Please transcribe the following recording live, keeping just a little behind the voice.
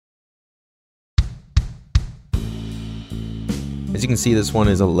As you can see, this one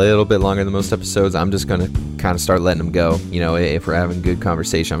is a little bit longer than most episodes. I'm just going to kind of start letting them go. You know, if we're having good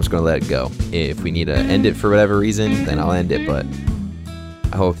conversation, I'm just going to let it go. If we need to end it for whatever reason, then I'll end it. But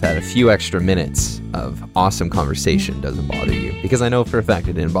I hope that a few extra minutes of awesome conversation doesn't bother you, because I know for a fact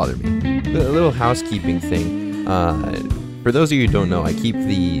it didn't bother me. A little housekeeping thing. For those of you who don't know, I keep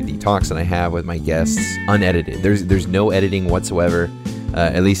the talks that I have with my guests unedited. There's no editing whatsoever.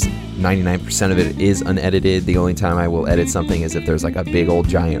 At least 99% of it is unedited. The only time I will edit something is if there's like a big old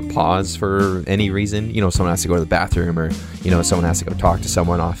giant pause for any reason. You know, someone has to go to the bathroom, or, you know, someone has to go talk to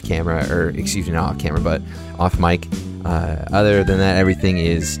someone off camera, or excuse me, not off camera, but off mic. Other than that, everything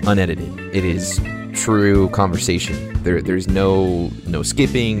is unedited. It is true conversation. There's no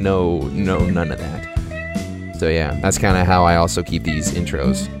skipping, no none of that. So yeah, that's kind of how I also keep these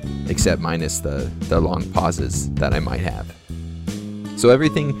intros, except minus the long pauses that I might have. So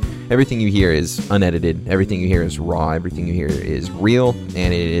everything you hear is unedited, everything you hear is raw, everything you hear is real,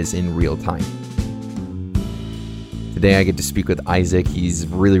 and it is in real time. Today I get to speak with Izaic. He's a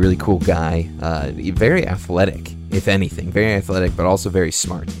really, really cool guy, very athletic, if anything, very athletic, but also very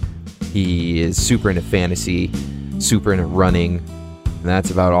smart. He is super into fantasy, super into running, and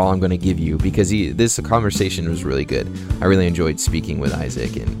that's about all I'm going to give you, because this conversation was really good. I really enjoyed speaking with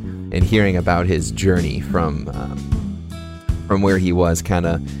Izaic and hearing about his journey from where he was kind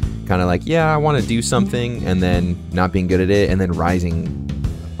of like, yeah, I want to do something, and then not being good at it, and then rising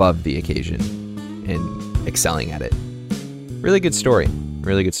above the occasion and excelling at it. Really good story.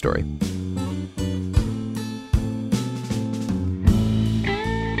 Really good story.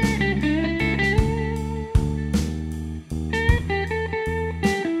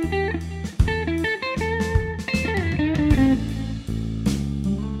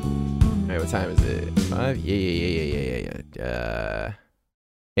 All right, what time is it? 5? Yeah.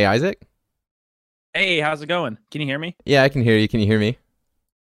 Hey, Izaic? Hey, how's it going? Can you hear me? Yeah, I can hear you. Can you hear me?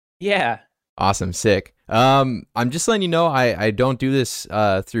 Yeah. Awesome, sick. I'm just letting you know I don't do this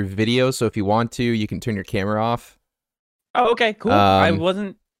through video, so if you want to, you can turn your camera off. Oh, okay, cool.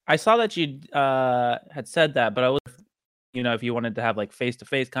 I saw that you had said that, but I was, if you wanted to have like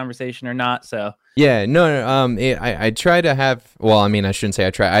face-to-face conversation or not, so. Yeah, no. I try to have, well, I mean, I shouldn't say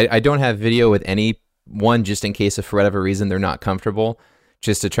I try. I don't have video with anyone, just in case if for whatever reason they're not comfortable,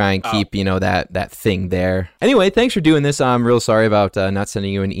 just to try and keep, that thing there. Anyway, thanks for doing this. I'm real sorry about not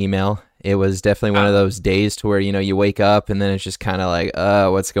sending you an email. It was definitely one of those days to where, you wake up and then it's just kind of like,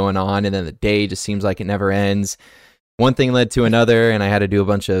 what's going on? And then the day just seems like it never ends. One thing led to another, and I had to do a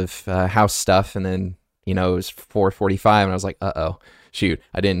bunch of house stuff, and then, it was 4:45, and I was like, shoot,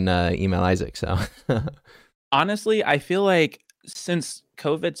 I didn't email Izaic, so. Honestly, I feel like since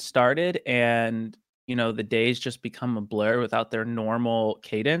COVID started and, the days just become a blur without their normal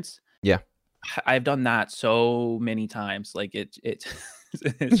cadence. Yeah. I've done that so many times. Like it's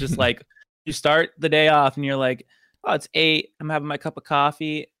just like you start the day off and you're like, oh, it's 8. I'm having my cup of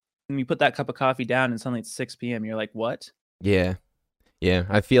coffee. And you put that cup of coffee down and suddenly it's 6 p.m. You're like, what? Yeah. Yeah,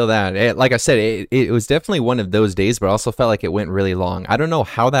 I feel that. Like I said, it was definitely one of those days, but I also felt like it went really long. I don't know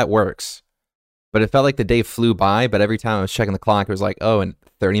how that works, but it felt like the day flew by, but every time I was checking the clock, it was like, oh, and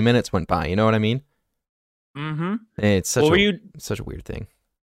 30 minutes went by. You know what I mean? Mm-hmm. It's such a weird thing.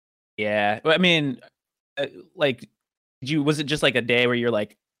 Yeah. I mean, like, was it just like a day where you're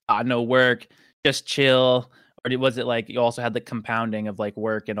like, no work, just chill? Or was it like you also had the compounding of like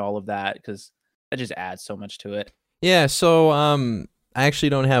work and all of that? Because that just adds so much to it. Yeah, so I actually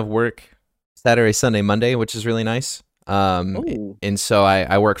don't have work Saturday, Sunday, Monday, which is really nice. And so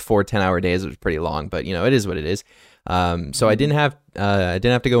I work 4 10-hour days, which is pretty long, but it is what it is. So I didn't have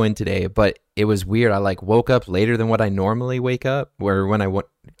to go in today, but it was weird. I like woke up later than what I normally wake up, when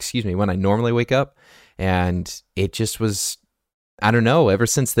I normally wake up, and it just was, I don't know, ever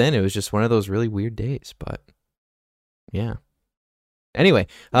since then it was just one of those really weird days, but yeah. Anyway,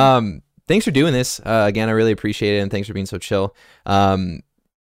 thanks for doing this. Again, I really appreciate it, and thanks for being so chill.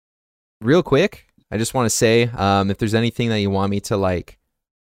 Real quick, I just want to say, if there's anything that you want me to like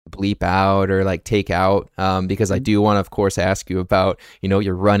bleep out or like take out, because I do want to, of course, ask you about,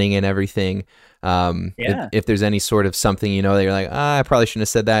 your running and everything. If there's any sort of something, that you're like, I probably shouldn't have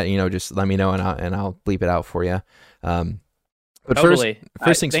said that, just let me know and I'll bleep it out for you. But totally.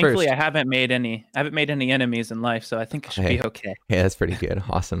 First things thankfully, first. I haven't made any enemies in life, so I think I should be okay. Yeah, that's pretty good.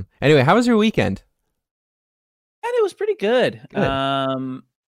 Awesome. Anyway, how was your weekend? And it was pretty good. Good.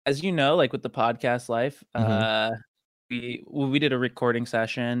 As you know, like with the podcast life, we did a recording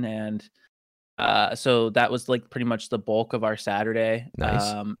session, and so that was like pretty much the bulk of our Saturday.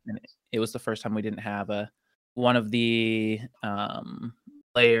 Nice. And it was the first time we didn't have one of the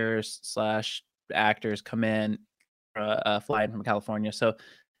players / actors come in flying from California. So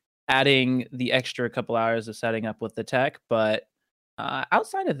adding the extra couple hours of setting up with the tech, but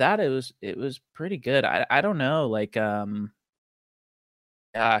outside of that, it was pretty good. I don't know, like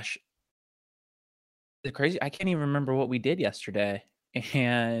gosh, the crazy I can't even remember what we did yesterday,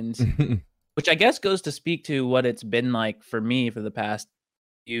 and which I guess goes to speak to what it's been like for me for the past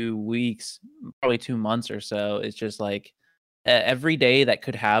few weeks, probably 2 months or so. It's just like every day that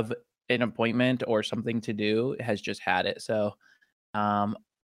could have an appointment or something to do has just had it. So um,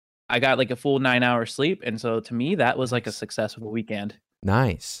 I got like a full 9 hours sleep, and so to me that was like a Nice. successful weekend.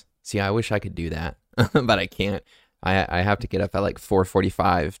 Nice. See, I wish I could do that, but I can't. I have to get up at like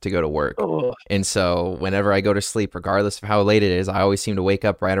 4:45 to go to work. Oh, And so whenever I go to sleep, regardless of how late it is, I always seem to wake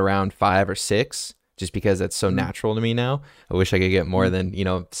up right around 5 or 6, just because that's so mhm, natural to me now. I wish I could get more mhm.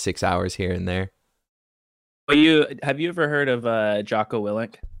 than, 6 hours here and there. But have you ever heard of Jocko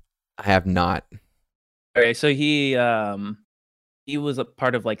Willink? I have not. Okay, so he was a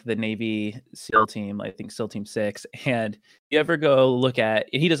part of, like, the Navy SEAL team, I think SEAL Team 6, and you ever go look at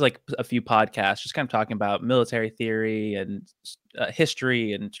he does, like, a few podcasts just kind of talking about military theory and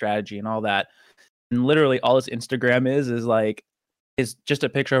history and strategy and all that, and literally all his Instagram is, like, is just a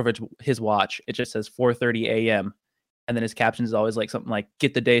picture of his watch. It just says 4:30 AM, and then his caption is always, like, something like,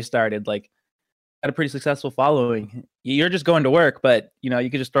 "Get the day started," like, got a pretty successful following. You're just going to work, but, you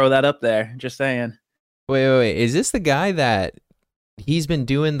could just throw that up there, just saying. Wait. Is this the guy that he's been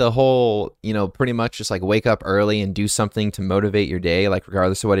doing the whole, pretty much just like wake up early and do something to motivate your day, like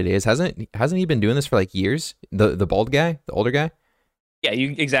regardless of what it is? Hasn't he been doing this for like years? The bald guy, the older guy? Yeah,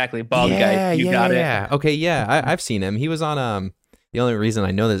 you exactly, bald guy, Yeah, you yeah, yeah, got it. yeah. Okay, yeah, I've seen him. He was on the only reason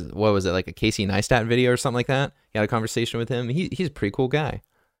I know this, what was it, like a Casey Neistat video or something like that? You had a conversation with him. He's a pretty cool guy.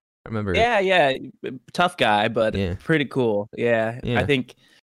 I remember. Yeah, yeah, tough guy, but Yeah, pretty cool. Yeah, I yeah. think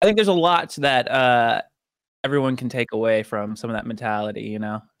there's a lot that, everyone can take away from some of that mentality.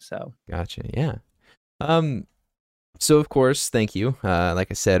 So Gotcha. Yeah. Um. So of course, thank you.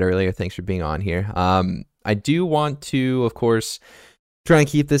 Like I said earlier, thanks for being on here. I do want to, of course, try and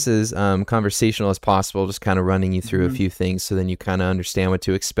keep this as conversational as possible, just kind of running you through a mhm, few things so then you kind of understand what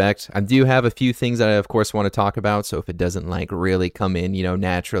to expect. I do have a few things that I, of course, want to talk about. So if it doesn't like really come in,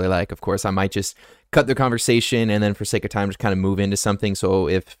 naturally, like, of course, I might just cut the conversation and then for sake of time, just kind of move into something. So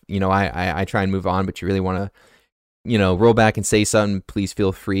if, I try and move on, but you really want to, roll back and say something, please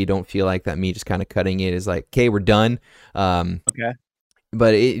feel free. Don't feel like that me just kind of cutting it is like, okay, we're done. Um, okay.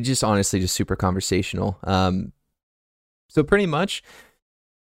 but it just honestly just super conversational. So pretty much,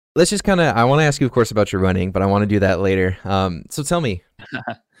 let's just kind of, I want to ask you, of course, about your running, but I want to do that later. So tell me,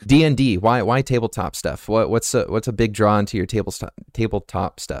 D&D, why tabletop stuff? What's a big draw into your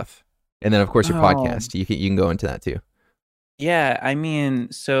tabletop stuff? And then, of course, your Oh, podcast. You can go into that too. yeah, I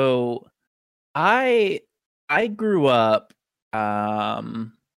mean, so I I grew up,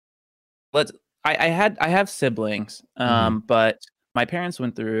 um let's I have siblings, Mm-hmm. but my parents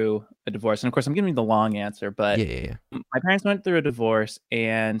went through a divorce, and of course, I'm giving you the long answer, but Yeah, yeah, yeah. my parents went through a divorce,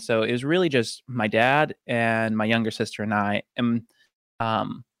 and so it was really just my dad and my younger sister and I. And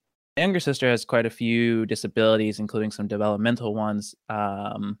my younger sister has quite a few disabilities, including some developmental ones,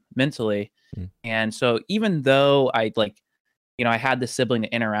 mentally. Mm. And so even though I had this sibling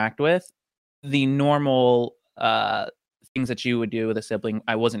to interact with, the normal things that you would do with a sibling,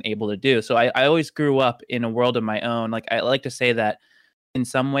 I wasn't able to do. So I always grew up in a world of my own. Like I like to say that in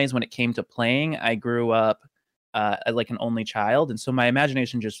some ways, when it came to playing, I grew up as like an only child, and so my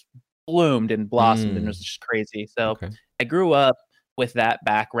imagination just bloomed and blossomed and was Mm. just crazy. So Okay. I grew up with that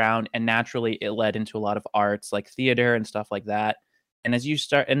background, and naturally, it led into a lot of arts, like theater and stuff like that. And as you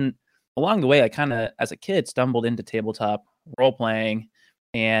start, and along the way, I kind of, as a kid, stumbled into tabletop role playing,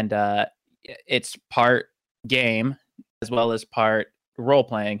 and it's part game as well as part role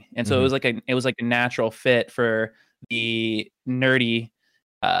playing, and so Mm-hmm. it was like a natural fit for the nerdy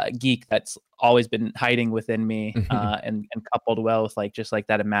geek that's always been hiding within me, and coupled well with like just like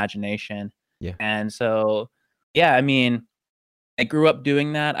that imagination. Yeah. And so, yeah, I mean, I grew up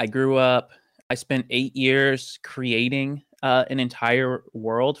doing that. I spent 8 years creating an entire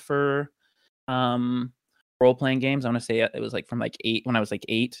world for um, role playing games. I want to say it was like from like eight when I was like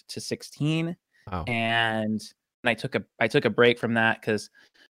 8 to 16, Wow. and I took a break from that because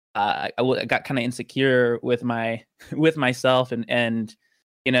I got kind of insecure with my with myself, and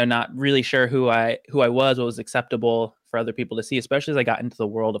not really sure who I was, what was acceptable for other people to see, especially as I got into the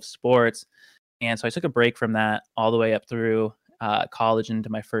world of sports. And so I took a break from that all the way up through college into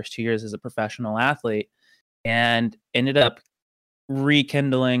my first 2 years as a professional athlete, and ended up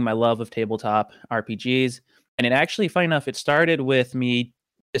rekindling my love of tabletop RPGs. And it actually, funny enough, it started with me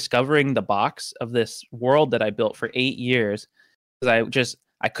discovering the box of this world that I built for 8 years, because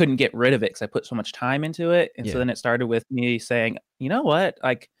I couldn't get rid of it because I put so much time into it. And so Yeah. then it started with me saying, you know what,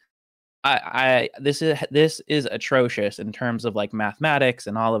 like I this is atrocious in terms of like mathematics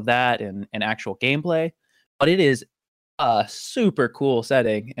and all of that and actual gameplay, but it is a super cool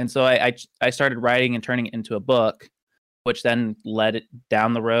setting. And so I started writing and turning it into a book, which then led it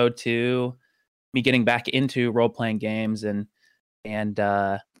down the road to me getting back into role playing games and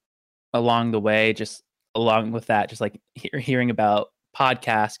along the way, just along with that, just like hearing about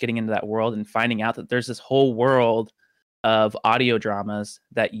podcasts, getting into that world and finding out that there's this whole world of audio dramas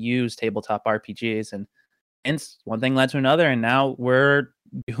that use tabletop RPGs, and one thing led to another, and now we're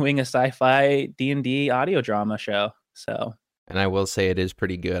doing a sci-fi D&D audio drama show. So, And I will say it is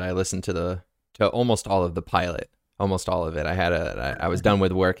pretty good. I listened to almost all of the pilot, almost all of it. I was done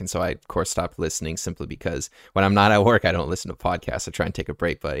with work, and so I of course stopped listening simply because when I'm not at work, I don't listen to podcasts. I try and take a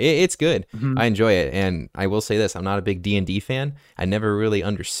break, but it's good. mhm, I enjoy it, and I will say this: I'm not a big D&D fan. I never really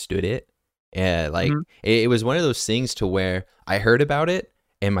understood it. Yeah, like mhm. it was one of those things to where I heard about it,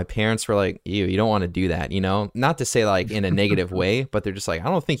 and my parents were like, "Ew, you don't want to do that," you know. Not to say like in a negative way, but they're just like, "I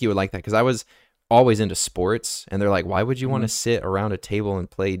don't think you would like that," because I was always into sports, and they're like, "Why would you want to Mhm. sit around a table and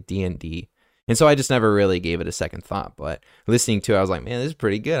play D&D?" And so I just never really gave it a second thought. But listening to it, I was like, "Man, this is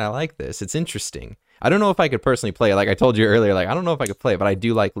pretty good. I like this. It's interesting." I don't know if I could personally play it. Like I told you earlier, like I don't know if I could play it, but I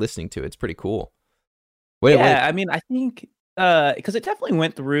do like listening to it. It's pretty cool. Wait. Yeah, I mean, I think because it definitely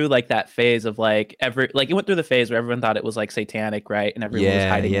went through like that phase of like it went through the phase where everyone thought it was like satanic, right? And everyone was Yeah,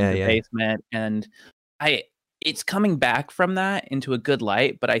 hiding in yeah, their yeah, basement. And I it's coming back from that into a good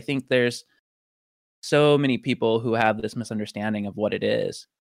light, but I think there's so many people who have this misunderstanding of what it is.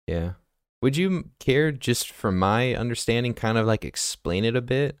 yeah. Would you care, just from my understanding, kind of like explain it a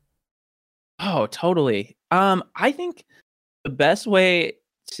bit? Oh, totally. I think the best way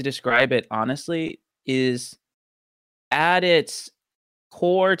to describe it honestly is at its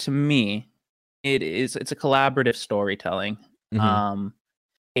core to me, it's a collaborative storytelling. Mm-hmm. Um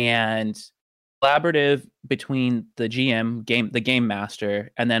and collaborative between the game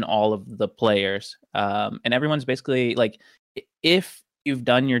master, and then all of the players. And everyone's basically like, if you've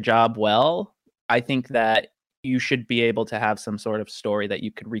done your job well, I think that you should be able to have some sort of story that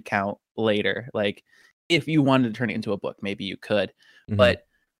you could recount later. Like, if you wanted to turn it into a book, maybe you could. Mm-hmm. But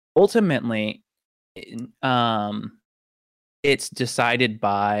ultimately, um, it's decided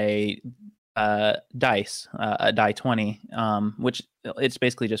by dice, a die 20, which it's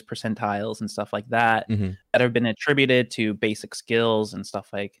basically just percentiles and stuff like that Mm-hmm. that have been attributed to basic skills and stuff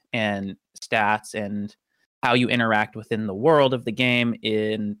like and stats and how you interact within the world of the game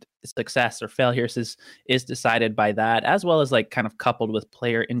in success or failures is decided by that, as well as like kind of coupled with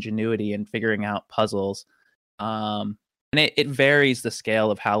player ingenuity and figuring out puzzles. And it varies the scale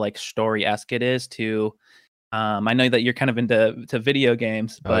of how like story-esque it is to I know that you're kind of into video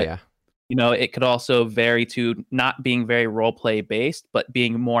games, Oh but yeah. it could also vary to not being very role play based, but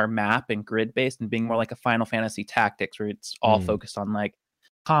being more map and grid based and being more like a Final Fantasy Tactics where it's all Mm. focused on like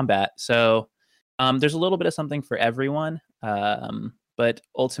combat. So there's a little bit of something for everyone. But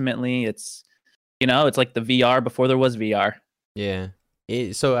ultimately it's like the VR before there was VR. Yeah.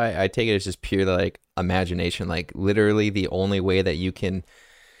 So I take it as just pure like imagination, like literally the only way that you can,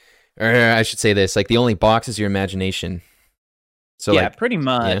 or I should say this, like the only box is your imagination. So Yeah, like, pretty yeah,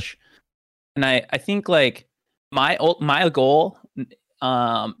 much. And I think like my goal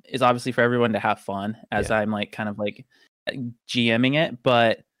is obviously for everyone to have fun as yeah. I'm like kind of like GMing it,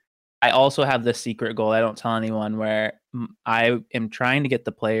 but I also have this secret goal I don't tell anyone where I am trying to get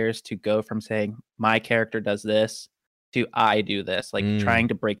the players to go from saying my character does this to I do this, like Mm, trying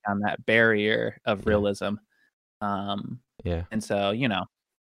to break down that barrier of yeah, realism. Um yeah. and so,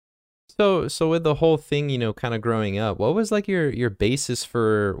 So with the whole thing, kind of growing up, what was like your basis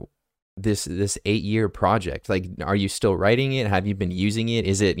for this 8-year project? Like, are you still writing it? Have you been using it?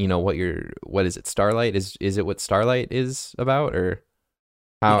 Is it, what is it? Starlight is it what Starlight is about, or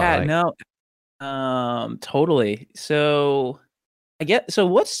how? yeah, Like, no, totally. So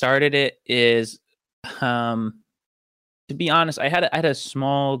what started it is um to be honest, I had a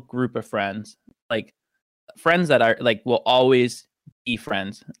small group of friends, like friends that are like will always be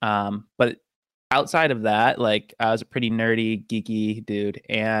friends. But outside of that, like I was a pretty nerdy, geeky dude,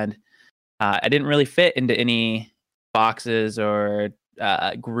 and I didn't really fit into any boxes or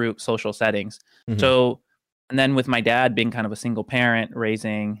group social settings. hmm, So, and then with my dad being kind of a single parent,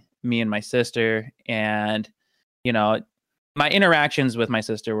 raising me and my sister, and you know, my interactions with my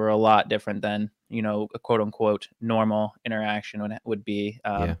sister were a lot different than a quote unquote normal interaction would be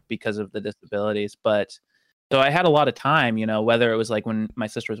yeah, because of the disabilities. But So I had a lot of time, whether it was like when my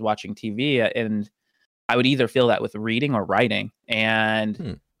sister was watching TV, and I would either feel that with reading or writing. And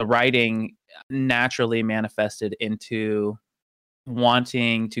Hmm. the writing naturally manifested into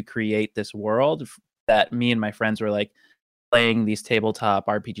wanting to create this world that me and my friends were like playing these tabletop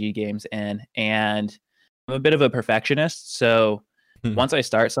RPG games in. And I'm a bit of a perfectionist. So Hmm. once I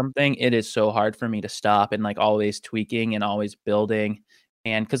start something, it is so hard for me to stop and like always tweaking and always building.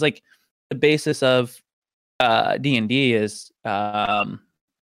 And because like the basis of D&D is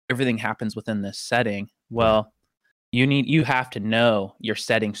everything happens within this setting. Yeah. Well, you have to know your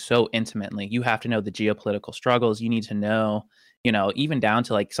setting so intimately. You have to know the geopolitical struggles. You need to know, even down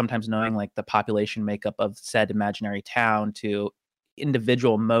to like sometimes knowing like the population makeup of said imaginary town to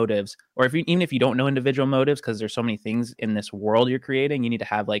individual motives. Or even if you don't know individual motives, because there's so many things in this world you're creating, you need to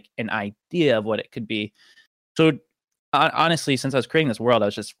have like an idea of what it could be. So honestly, since I was creating this world, I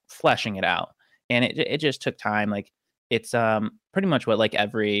was just fleshing it out, and it just took time. Like it's pretty much what like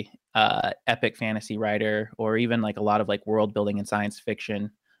every epic fantasy writer or even like a lot of like world building and science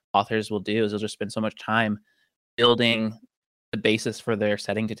fiction authors will do is they'll just spend so much time building the basis for their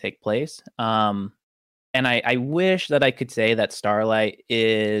setting to take place. And I wish that I could say that Starlight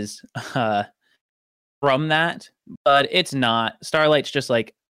is from that, but it's not. Starlight's just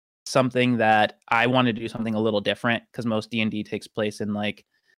like something that I want to do something a little different because most D&D takes place in like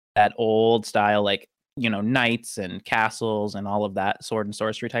that old style, like, knights and castles and all of that sword and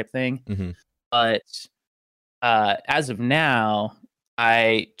sorcery type thing. Hmm. But as of now,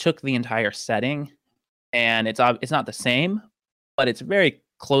 I took the entire setting and it's not the same, but it's very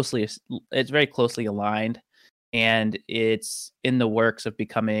closely aligned, and it's in the works of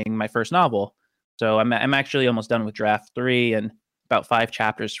becoming my first novel. So I'm actually almost done with draft 3 and about 5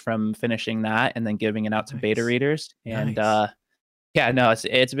 chapters from finishing that and then giving it out to beta Nice. readers. And Nice. yeah, no,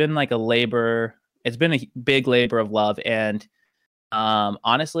 it's been like a labor. It's been a big labor of love, and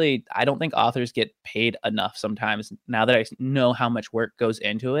honestly, I don't think authors get paid enough sometimes now that I know how much work goes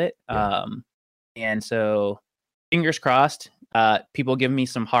into it. Yeah. And so fingers crossed, people give me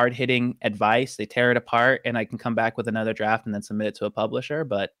some hard hitting advice, they tear it apart, and I can come back with another draft and then submit it to a publisher.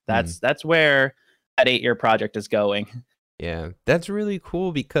 But Hmm. that's where that 8-year project is going. Yeah, that's really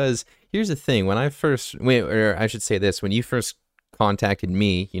cool because here's the thing. When I first, or I should say this, when you first contacted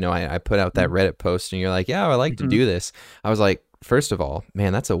me, I put out that Reddit post and you're like, yeah, I like to Mhm. do this. I was like, first of all,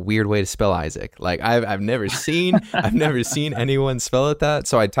 man, that's a weird way to spell Isaac. Like I've never seen, I've never seen anyone spell it that.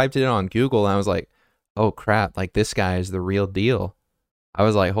 So I typed it in on Google and I was like, oh crap, like this guy is the real deal. I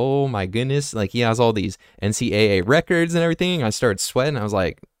was like, oh my goodness, like he has all these NCAA records and everything. I started sweating. I was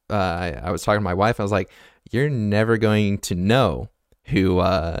like, I was talking to my wife. I was like, you're never going to know who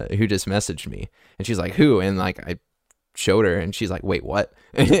just messaged me. And she's like, who? And like I showed her and she's like, wait, what?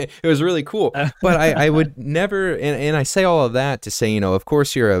 It was really cool. But I would never, and I say all of that to say, of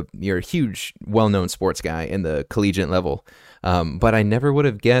course you're a huge, well-known sports guy in the collegiate level. But I never would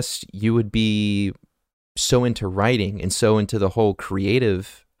have guessed you would be so into writing and so into the whole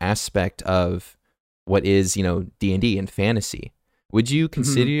creative aspect of what is, D&D and fantasy. Would you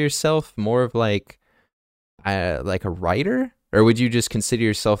consider Mhm. yourself more of like a writer, or would you just consider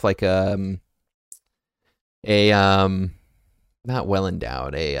yourself like a not well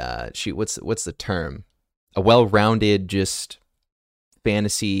endowed, shoot, what's the term? A well-rounded just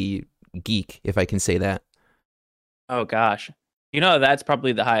fantasy geek, if I can say that. Oh gosh. That's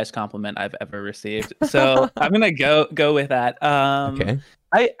probably the highest compliment I've ever received. So I'm gonna go with that. Okay.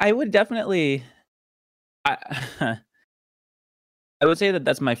 I would definitely I, I would say that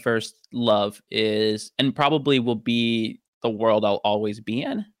that's my first love is and probably will be the world I'll always be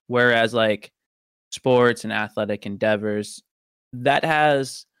in. Whereas like sports and athletic endeavors, that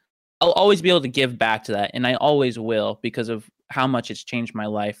has I'll always be able to give back to that, and I always will because of how much it's changed my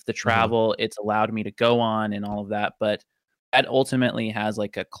life, the Hmm. travel it's allowed me to go on and all of that, but that ultimately has,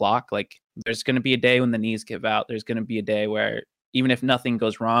 like, a clock, like, there's gonna be a day when the knees give out, there's gonna be a day where even if nothing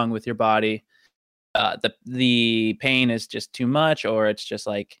goes wrong with your body, the pain is just too much or it's just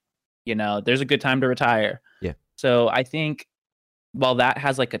like, there's a good time to retire. Yeah. So, I think while that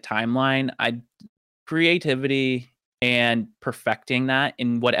has, like, a timeline, I creativity and perfecting that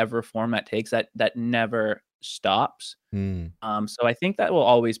in whatever form that takes, that never stops. Mm. So I think that will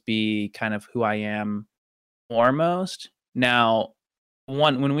always be kind of who I am foremost. Now,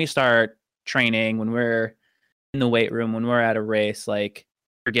 when we start training, when we're in the weight room, when we're at a race, like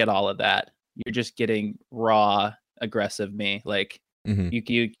forget all of that. You're just getting raw, aggressive me. Like Hmm. you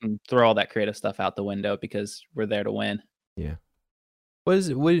can throw all that creative stuff out the window because we're there to win. Yeah.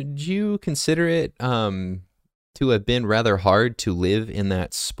 Would you consider it to have been rather hard to live in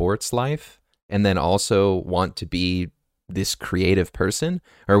that sports life and then also want to be this creative person?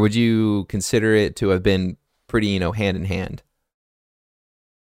 Or would you consider it to have been pretty, hand in hand?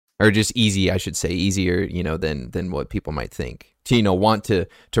 Or just easy, I should say, easier, than what people might think. To, want to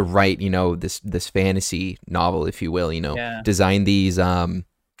write, this fantasy novel, if you will, Yeah. design these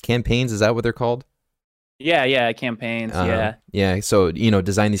campaigns, is that what they're called? Yeah, campaigns. Yeah. Yeah. So,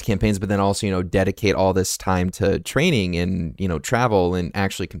 design these campaigns, but then also, dedicate all this time to training and, travel and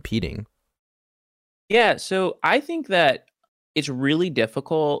actually competing. Yeah, so I think that it's really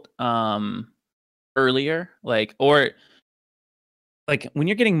difficult earlier, like when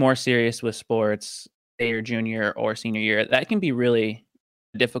you're getting more serious with sports, say your junior or senior year, that can be really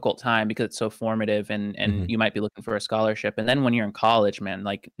a difficult time because it's so formative, and Hmm. you might be looking for a scholarship. And then when you're in college, man,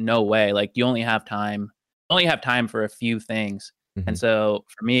 like no way. Like you only have time for a few things. Hmm. And so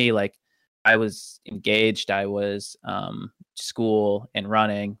for me, like I was engaged, I was school and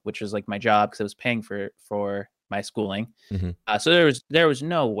running, which was like my job because I was paying for my schooling. Hmm. So there was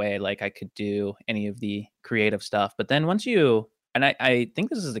no way like I could do any of the creative stuff. But then once you and I think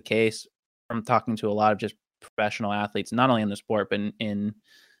this is the case from talking to a lot of just professional athletes, not only in the sport but in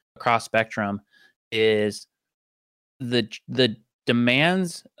across spectrum, is the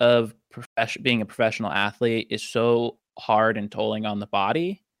demands of being a professional athlete is so hard and tolling on the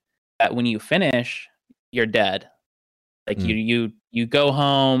body that when you finish, you're dead. Like Mm. you go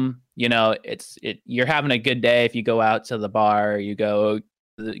home, you're having a good day if you go out to the bar, you go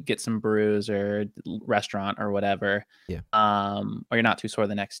get some brews or restaurant or whatever. Yeah. Or you're not too sore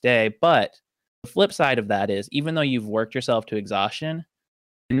the next day. But the flip side of that is even though you've worked yourself to exhaustion,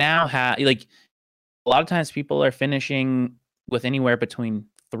 now like a lot of times people are finishing with anywhere between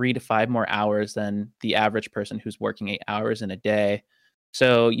 3 to 5 more hours than the average person who's working 8 hours in a day.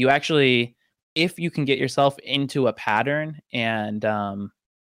 So you actually, if you can get yourself into a pattern and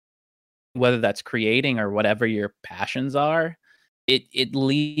whether that's creating or whatever your passions are, it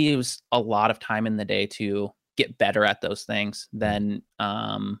leaves a lot of time in the day to get better at those things Mm.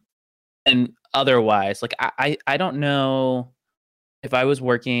 than and otherwise. Like I don't know if I was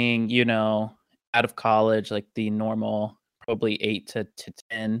working, out of college, like the normal, probably 8 to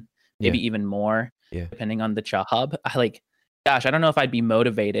 10, Yeah. maybe even more, Yeah. depending on the job. Gosh, I don't know if I'd be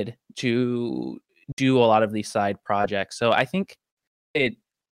motivated to do a lot of these side projects. So I think it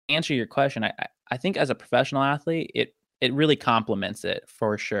answer your question. I think as a professional athlete, it really complements it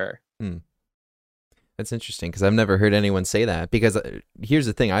for sure. Hmm. That's interesting because I've never heard anyone say that. Because here's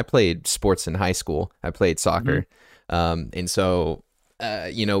the thing: I played sports in high school. I played Mhm. soccer, and so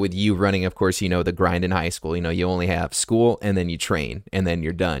with you running, of course, the grind in high school. You only have school, and then you train, and then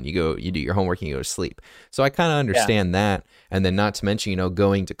you're done. You do your homework, and you go to sleep. So I kind of Yeah. understand that. And then, not to mention,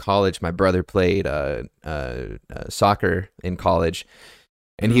 going to college. My brother played soccer in college.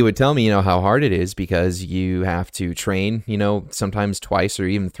 And he Mhm. would tell me, how hard it is because you have to train, sometimes twice or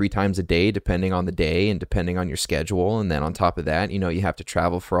even 3 times a day, depending on the day and depending on your schedule. And then on top of that, you have to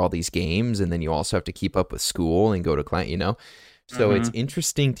travel for all these games. And then you also have to keep up with school and go to client. So it's Mhm.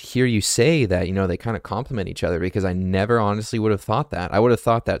 interesting to hear you say that, they kind of complement each other because I never honestly would have thought that. I would have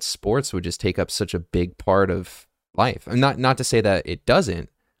thought that sports would just take up such a big part of life. And not to say that it doesn't,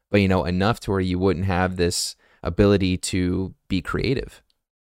 but, enough to where you wouldn't have this ability to be creative.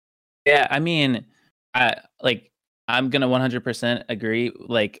 Yeah, I mean, I'm gonna 100% agree.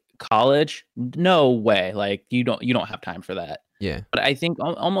 Like college, no way. Like you don't have time for that. Yeah. But I think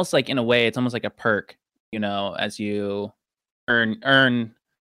almost like in a way, it's almost like a perk, as you earn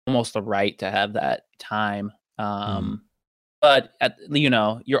almost the right to have that time. Mm. But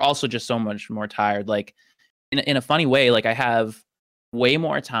you're also just so much more tired. Like in a funny way, like I have way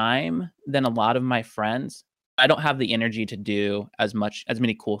more time than a lot of my friends. I don't have the energy to do as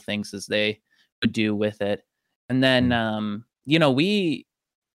many cool things as they would do with it. And then Mm. we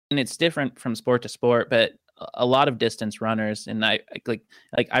and it's different from sport to sport, but a lot of distance runners and like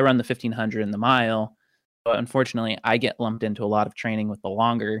I run the 1500 and the mile, but unfortunately I get lumped into a lot of training with the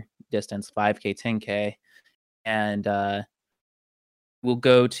longer distance 5K, 10K, and we'll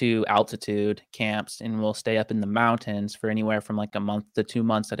go to altitude camps and we'll stay up in the mountains for anywhere from like a month to 2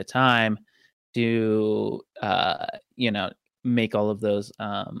 months at a time to make all of those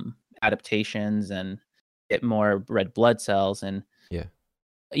adaptations and get more red blood cells. And Yeah.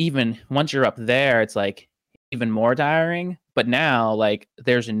 even once you're up there, it's like even more tiring. But now, like,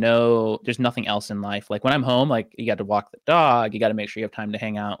 there's nothing else in life. Like when I'm home, like you got to walk the dog, you got to make sure you have time to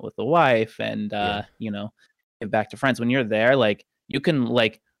hang out with the wife, and Yeah. get back to friends. When you're there, like you can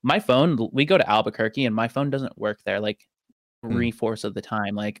like my phone. We go to Albuquerque, and my phone doesn't work there. Like Mm. 3/4 of the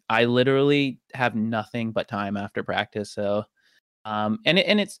time, like I literally have nothing but time after practice. So, and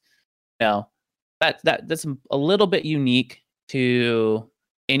it's no. that's a little bit unique to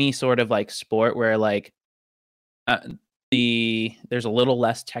any sort of like sport where like uh, there's a little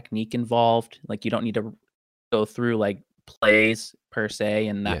less technique involved. Like you don't need to go through like plays per se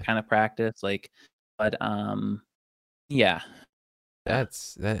and that Yeah. kind of practice. Like, but yeah, yeah.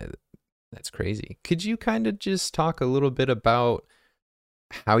 That's that's crazy. Could you kind of just talk a little bit about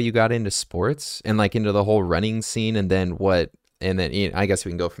how you got into sports and like into the whole running scene, and then I guess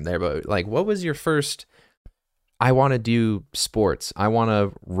we can go from there, but like what was your first I want to do sports. I want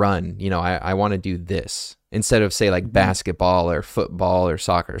to run, I want to do this instead of say like Mhm. basketball or football or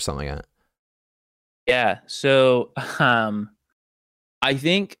soccer or something like that. Yeah. So, I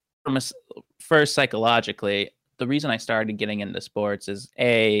think first psychologically, the reason I started getting into sports is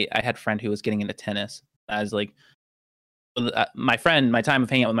I had a friend who was getting into tennis. I was like, my time of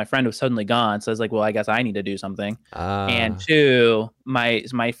hanging out with my friend was suddenly gone. So I was like, well, I guess I need to do something. And Ah, two,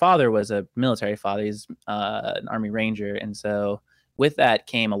 my father was a military father. He's an Army Ranger, and so with that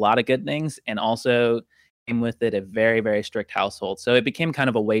came a lot of good things, and also came with it a very very strict household. So it became kind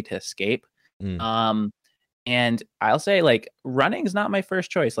of a way to escape. mm. Um, and I'll say like running is not my first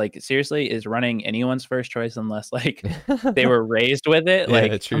choice. Like seriously, is running anyone's first choice unless like they were raised with it? Yeah,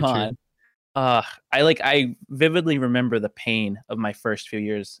 Like, true, come true. on. I vividly remember the pain of my first few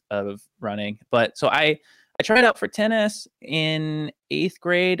years of running. But so I tried out for tennis in 8th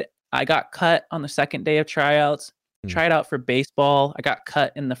grade. I got cut on the second day of tryouts. Mm. Tried out for baseball. I got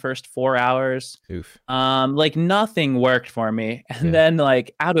cut in the first 4 hours. Oof. Like nothing worked for me. And Yeah. then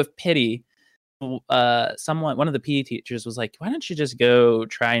like out of pity, one of the PE teachers was like, "Why don't you just go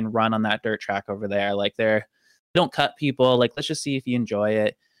try and run on that dirt track over there? Like they don't cut people. Like let's just see if you enjoy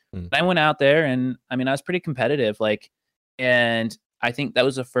it." Mm. I went out there and I mean, I was pretty competitive, like, and I think that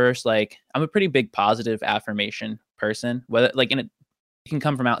was the first, like, I'm a pretty big positive affirmation person, whether like, and it can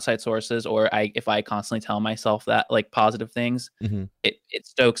come from outside sources or if I constantly tell myself that like positive things, Hmm. it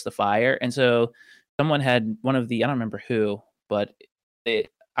stokes the fire. And so someone had one of the, I don't remember who, but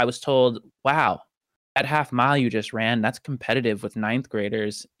I was told, wow, that half mile you just ran, that's competitive with ninth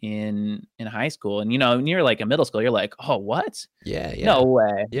graders in high school. And, when you're like in middle school, you're like, oh, what? Yeah, No yeah,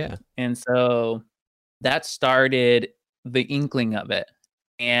 way. yeah. And so that started the inkling of it.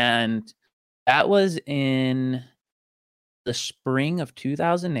 And that was in the spring of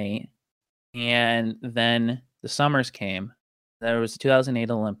 2008. And then the summers came. There was the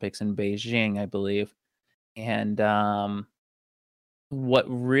 2008 Olympics in Beijing, I believe. And what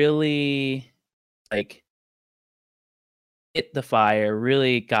really like hit the fire,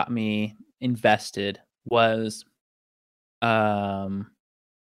 really got me invested was um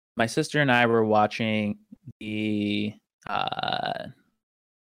my sister and I were watching the uh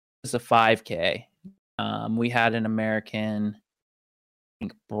it's a 5K. We had an American, I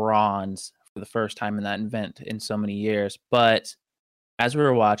think, bronze for the first time in that event in so many years. But as we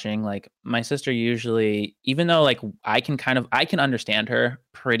were watching, like my sister usually, even though like I can understand her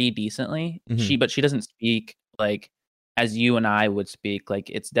pretty decently, Hmm. but she doesn't speak like as you and I would speak. Like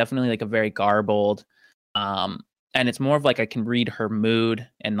it's definitely like a very garbled, um, and it's more of like I can read her mood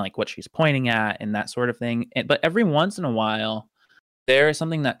and like what she's pointing at and that sort of thing. But every once in a while, there is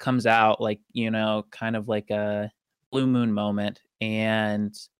something that comes out like, kind of like a blue moon moment.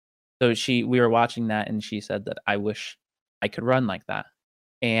 And so we were watching that and she said that I wish I could run like that.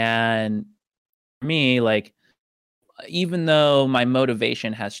 And for me, like, even though my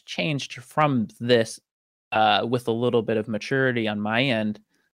motivation has changed from this, with a little bit of maturity on my end,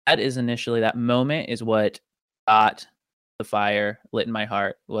 that moment is what got the fire lit in my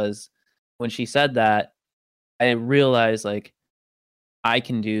heart. Was when she said that, I realized like I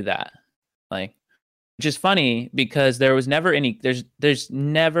can do that. Like, which is funny because there's never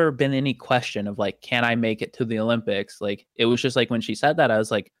been any question of like, can I make it to the Olympics? Like it was just like when she said that, I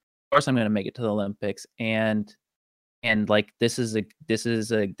was like, of course I'm gonna make it to the Olympics. And like this is a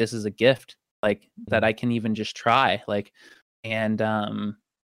gift, like that Mm. I can even just try. Like, and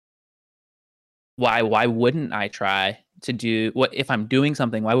why wouldn't I try to do what if I'm doing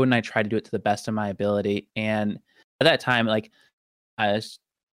something, why wouldn't I try to do it to the best of my ability? And at that time, like I was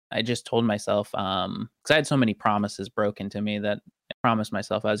I just told myself, because I had so many promises broken to me that I promised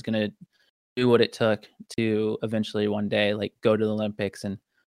myself I was gonna do what it took to eventually one day, like, go to the Olympics and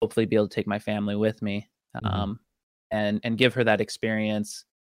hopefully be able to take my family with me, Hmm. um, and give her that experience,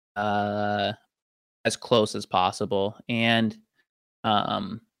 uh, as close as possible. And,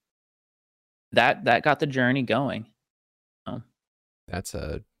 um, that got the journey going. Oh, That's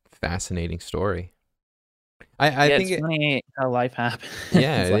a fascinating story. I Yeah, think it's funny how life yeah,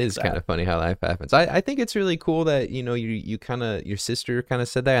 happens it like is kind that. of funny how life happens. I think it's really cool that, you kind of, your sister kind of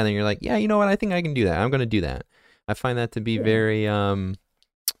said that, and then you're like, yeah, you know what? I think I can do that. I'm going to do that. I find that to be Yeah. very,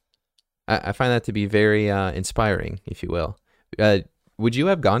 I find that to be very inspiring, if you will. Uh, would you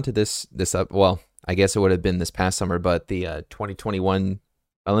have gone to this up? Well, I guess it would have been this past summer, but the 2021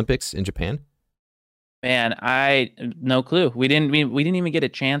 Olympics in Japan. Man, I no clue. We didn't even get a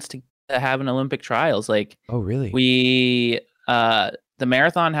chance to have an Olympic trials. Like Oh, really? we the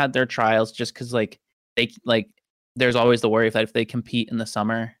marathon had their trials just because like there's always the worry that if they compete in the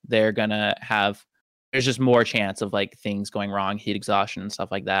summer, they're gonna have there's just more chance of like things going wrong, heat exhaustion and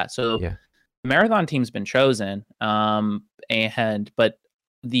stuff like that. So Yeah. the marathon team's been chosen. And but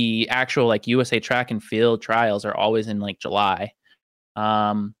the actual like USA track and field trials are always in like July.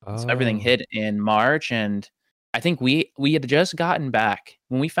 So everything Oh. hit in March, and I think we had just gotten back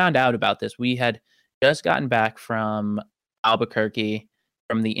when we found out about this. We had just gotten back from Albuquerque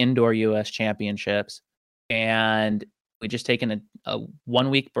from the indoor US championships, and we just taken a 1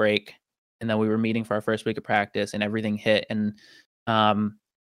 week break, and then we were meeting for our first week of practice, and everything hit. And um,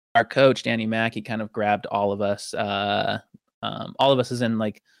 our coach Danny Mackey kind of grabbed all of us as in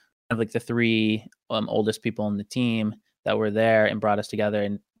like kind of like the three oldest people on the team that were there, and brought us together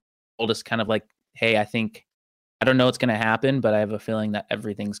and told us kind of like, hey, I don't know what's going to happen, but I have a feeling that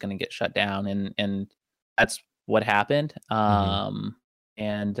everything's going to get shut down. And that's what happened. Hmm.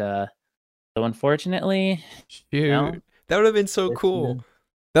 And So unfortunately, you know, Shoot. That would have been so this cool. is,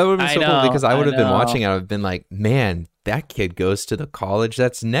 That would have been I so cool know, because I I would have been know. watching. I would have been like, man, that kid goes to the college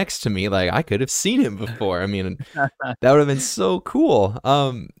that's next to me. Like I could have seen him before. I mean, that would have been so cool.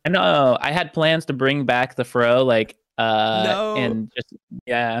 I know. I had plans to bring back the fro, like, No. and just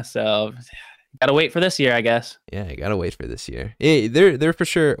yeah. So gotta wait for this year, I guess. Yeah, I gotta wait for this year. They're for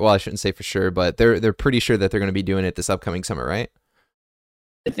sure. Well, I shouldn't say for sure, but they're pretty sure that they're going to be doing it this upcoming summer, right?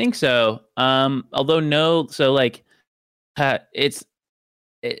 I think so. Although no, so like, it's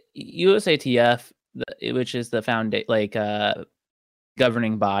USATF, which is the foundation, like,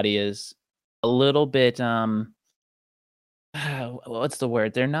 governing body, is a little bit what's the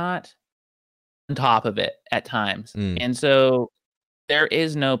word? They're not on top of it at times, Mm. and so there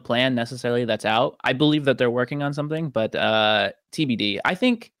is no plan necessarily that's out. I believe that they're working on something, but TBD. I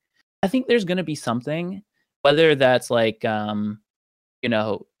think there's going to be something, whether that's like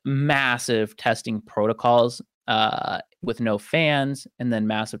massive testing protocols with no fans, and then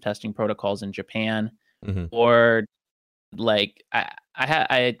massive testing protocols in Japan, Hmm. or like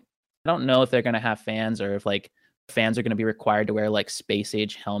I don't know if they're gonna have fans, or if like fans are gonna be required to wear like space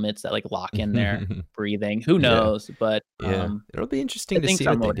age helmets that like lock in their breathing. Who Yeah. knows? But Yeah, it'll be I interesting to think see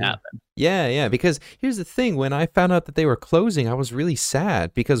what something they would do. happen. Yeah, yeah, because here's the thing, when I found out that they were closing, I was really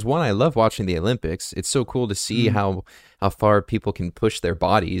sad because one, I love watching the Olympics. It's so cool to see Mm. how far people can push their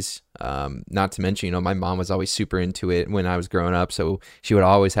bodies. Not to mention, my mom was always super into it when I was growing up, so she would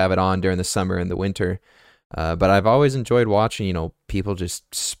always have it on during the summer and the winter. But I've always enjoyed watching, people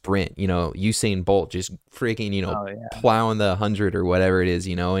just sprint, Usain Bolt just freaking, Oh yeah. plowing the 100 or whatever it is,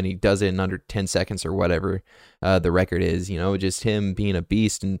 and he does it in under 10 seconds or whatever the record is, just him being a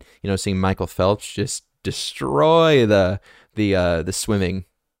beast. And, seeing Michael Phelps just destroy the swimming.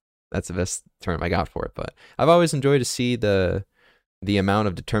 That's the best term I got for it. But I've always enjoyed to see the amount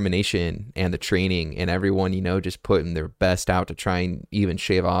of determination and the training and everyone, just putting their best out to try and even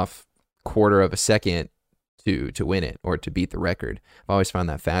shave off quarter of a second to win it or to beat the record. I've always found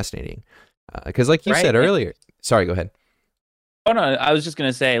that fascinating because, like you Right. said earlier, sorry, go ahead. Oh no, I was just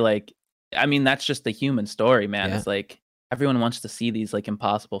gonna say, like, I mean, that's just the human story, man. Yeah, It's like everyone wants to see these like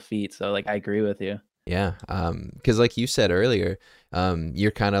impossible feats. So like, I agree with you. yeah. Because like you said earlier,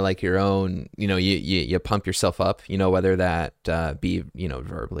 you're kind of like your own. You pump yourself up. Whether that be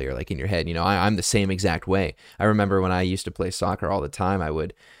verbally or like in your head. I'm the same exact way. I remember when I used to play soccer all the time. I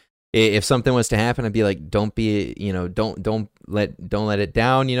would, if something was to happen, I'd be like, don't be, don't let it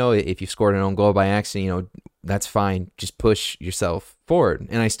down. If you scored an own goal by accident, that's fine. Just push yourself forward.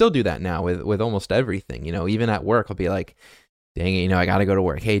 And I still do that now with almost everything. Even at work, I'll be like, dang it, I got to go to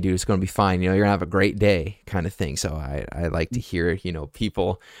work. Hey, dude, it's going to be fine. You're going to have a great day, kind of thing. So I like to hear,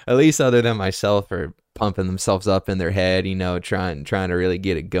 people, at least other than myself, are pumping themselves up in their head, trying to really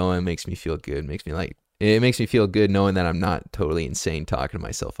get it going. Makes me feel good. It makes me feel good knowing that I'm not totally insane talking to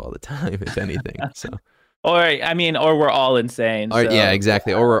myself all the time, if anything. So, Or I mean, or we're all insane. or yeah, So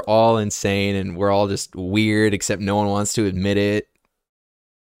exactly. Or we're all insane and we're all just weird, except no one wants to admit it.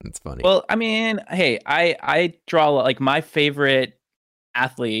 It's funny. well, I mean, hey, I draw like my favorite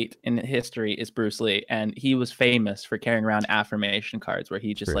athlete in history is Bruce Lee, and he was famous for carrying around affirmation cards where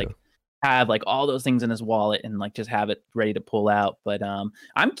he just like True. have like all those things in his wallet and like just have it ready to pull out. But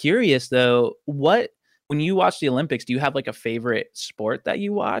I'm curious though, what when you watch the Olympics, do you have like a favorite sport that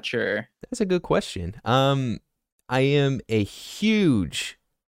you watch or? That's a good question. I am a huge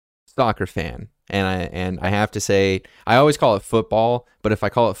soccer fan, and I have to say I always call it football, but if I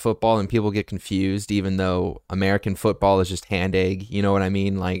call it football and people get confused, even though American football is just hand egg, you know what I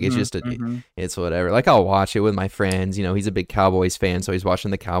mean? Like it's just Mm-hmm. it's whatever. Like I'll watch it with my friends. You know, he's a big Cowboys fan, so he's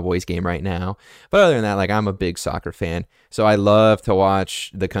watching the Cowboys game right now. But other than that, like I'm a big soccer fan, so I love to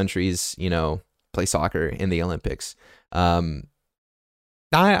watch the countries, you know, play soccer in the Olympics. Um,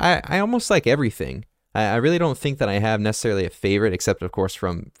 I almost like everything. I really don't think that I have necessarily a favorite, except of course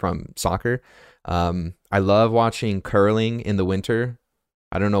from soccer. I love watching curling in the winter.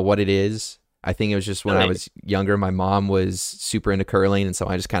 I don't know what it is. I think it was just when I Really? was younger, my mom was super into curling, and so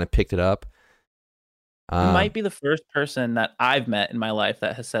I just kind of picked it up. You might Um, be the first person that I've met in my life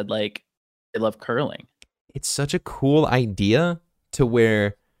that has said like they love curling. it's such a cool idea to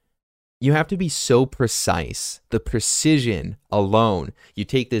where you have to be so precise. The precision alone. You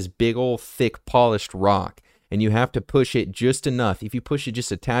take this big old thick polished rock and you have to push it just enough. If you push it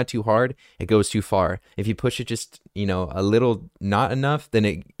just a tad too hard, it goes too far. If you push it just, you know, a little not enough,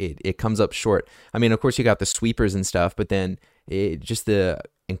 then it comes up short. I mean, of course you got the sweepers and stuff, but then just the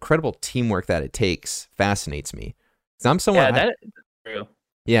incredible teamwork that it takes fascinates me. 'Cause I'm someone Yeah, that's true.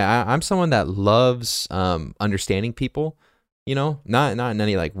 yeah, I'm someone that loves understanding people, you know, not in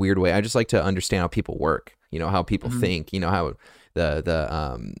any like weird way. I just like to understand how people work, you know, how people Mhm. think, you know, how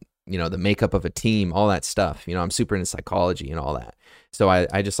the you know, the makeup of a team, all that stuff. You know, I'm super into psychology and all that. So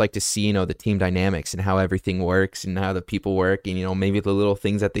I just like to see, you know, the team dynamics and how everything works and how the people work and, you know, maybe the little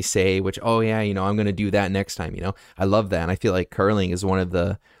things that they say, which, oh yeah, you know, I'm gonna do that next time, you know. I love that. And I feel like curling is one of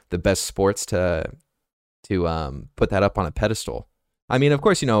the best sports to put that up on a pedestal. I mean, of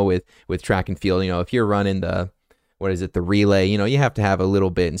course, you know, with track and field, you know, if you're running the relay, you know, you have to have a little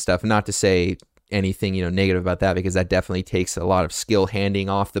bit and stuff. Not to say anything, you know, negative about that, because that definitely takes a lot of skill handing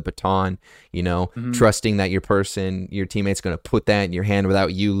off the baton, you know, Mhm. trusting that your teammate's going to put that in your hand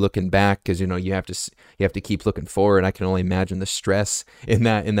without you looking back, because you know you have to keep looking forward. I can only imagine the stress in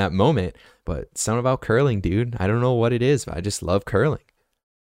that moment. But something about curling, dude, I don't know what it is, but I just love curling.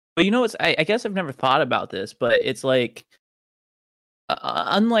 But you know, I guess I've never thought about this, but it's like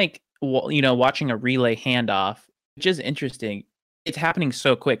unlike you know watching a relay handoff, which is interesting. It's happening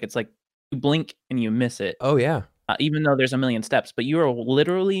so quick. It's like you blink and you miss it, Oh yeah. even though there's a million steps. But you are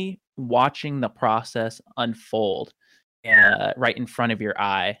literally watching the process unfold right in front of your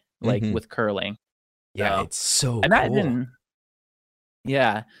eye, like Hmm. with curling. Yeah, So it's so cool. imagine,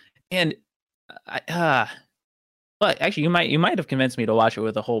 yeah, and I, but actually, you might have convinced me to watch it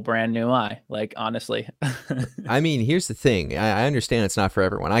with a whole brand new eye. Like honestly. I mean, here's the thing. I understand it's not for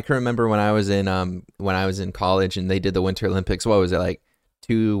everyone. I can remember when I was in college and they did the Winter Olympics. What was it, like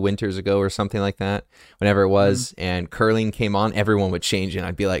 2 winters ago or something like that? Whenever it Mhm. was, and curling came on, everyone would change it. And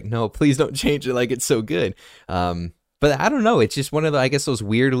I'd be like, no, please don't change it. Like it's so good. But I don't know. It's just one of the, I guess, those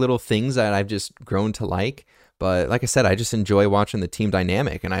weird little things that I've just grown to like. But like I said, I just enjoy watching the team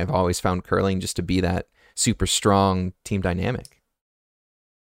dynamic, and I've always found curling just to be that super strong team dynamic.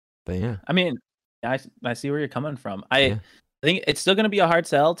 But yeah, I mean, I see where you're coming from. I yeah. think it's still gonna be a hard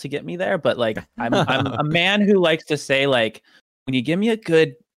sell to get me there, but like I'm a man who likes to say like when you give me a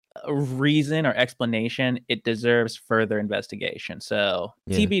good reason or explanation, it deserves further investigation. So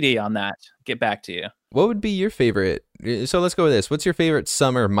Yeah. TBD on that. Get back to you. What would be your favorite? So let's go with this. What's your favorite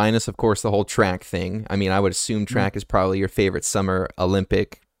summer, minus, of course, the whole track thing? I mean, I would assume Mhm. track is probably your favorite summer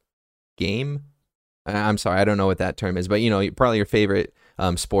Olympic game. I'm sorry, I don't know what that term is, but you know, probably your favorite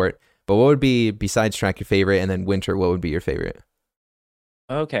sport. But what would be, besides track, your favorite? And then winter, what would be your favorite?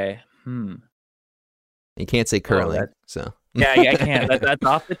 Okay. Hmm. You can't say Oh, curling, that so. yeah, I can't. That's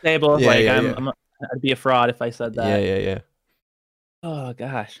off the table. Yeah, Like yeah, yeah. I'd be a fraud if I said Yeah, that. yeah, yeah. Oh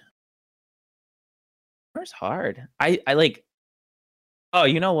gosh. Where's hard? I like oh,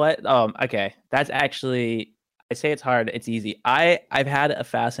 you know what? Okay. That's actually I say it's hard, it's easy. I've had a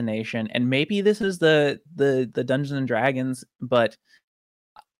fascination, and maybe this is the Dungeons and Dragons, but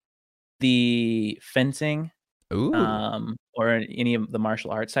the fencing, Ooh. or any of the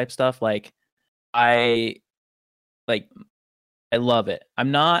martial arts type stuff, I like I love it.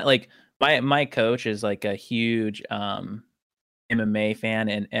 I'm not like my coach is like a huge MMA fan,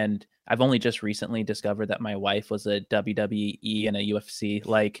 and I've only just recently discovered that my wife was a WWE and a UFC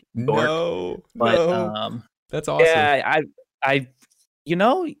like dork. No, But no. That's awesome. yeah, I you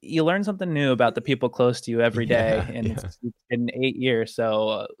know, you learn something new about the people close to you every day, Yeah, and yeah. it's been 8 years,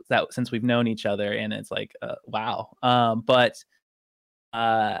 so that since we've known each other, and it's like wow. But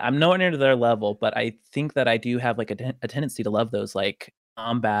I'm nowhere near to their level, but I think that I do have like a tendency to love those like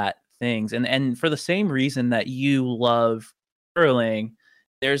combat things, and for the same reason that you love curling,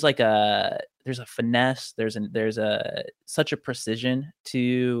 there's like there's a finesse, there's a such a precision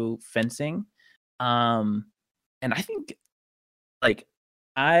to fencing, um, and I think like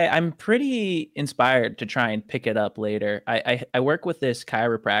I'm pretty inspired to try and pick it up later. I work with this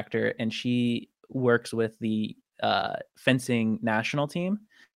chiropractor, and she works with the fencing national team,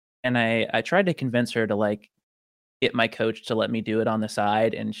 and I tried to convince her to like get my coach to let me do it on the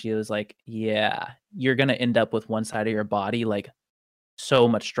side, and she was like, "Yeah, you're gonna end up with one side of your body like so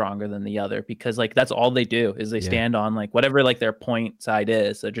much stronger than the other because like that's all they do is they Yeah. stand on like whatever like their point side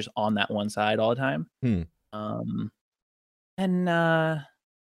is. They're just on that one side all the time." Hmm. Um, and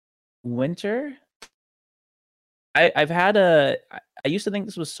winter, I've had I used to think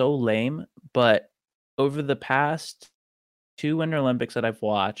this was so lame, but over the past 2 Winter Olympics that I've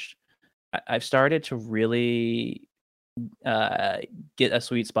watched, I've started to really, uh, get a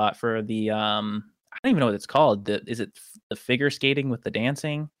sweet spot for the, I don't even know what it's called. The is it f the figure skating with the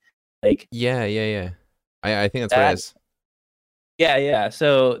dancing? Like, Yeah, yeah, yeah. I think that's what it that is. yeah, yeah.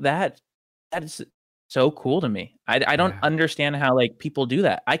 So that is so cool to me. I don't Yeah. understand how, like, people do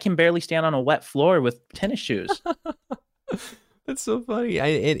that. I can barely stand on a wet floor with tennis shoes. That's so funny.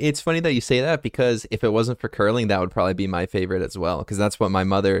 It's funny that you say that because if it wasn't for curling, that would probably be my favorite as well. Because that's my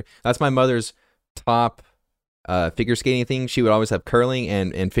mother's top figure skating thing. She would always have curling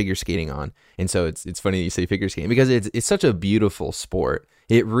and figure skating on. And so it's funny that you say figure skating because it's such a beautiful sport.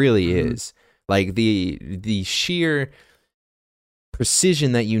 It really Mhm. is. Like the sheer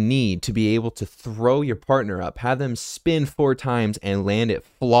precision that you need to be able to throw your partner up, have them spin 4 times and land it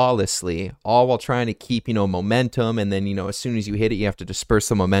flawlessly, all while trying to keep, momentum. And then, as soon as you hit it, you have to disperse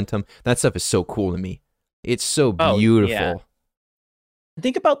the momentum. That stuff is so cool to me. It's so Oh, yeah. beautiful.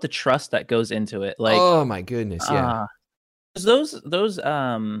 Think about the trust that goes into it, like, Oh my goodness. Yeah. 'cause those,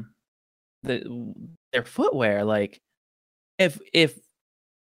 the their footwear, like, if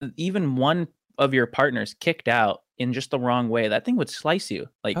even one of your partners kicked out in just the wrong way, that thing would slice you,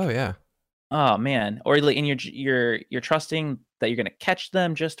 Oh like, yeah. oh, man, or, like, and you're trusting that you're gonna catch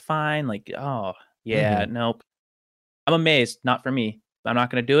them just fine, like, oh, yeah, Hmm. nope. I'm amazed, not for me. I'm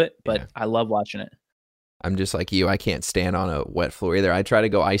not gonna do it, Yeah. but I love watching it. I'm just like you. I can't stand on a wet floor either. I tried to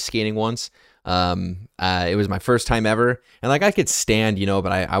go ice skating once. It was my first time ever, and like I could stand,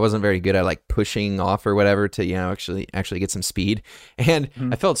 but I wasn't very good at like pushing off or whatever to actually get some speed. And I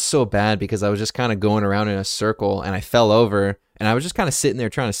Mhm. felt so bad because I was just kind of going around in a circle, and I fell over, and I was just kind of sitting there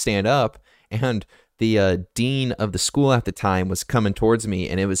trying to stand up, and the dean of the school at the time was coming towards me,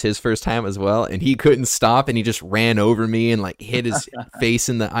 and it was his first time as well, and he couldn't stop, and he just ran over me and like hit his face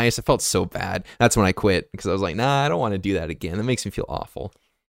in the ice. I felt so bad. That's when I quit because I was like, nah, I don't want to do that again. That makes me feel awful.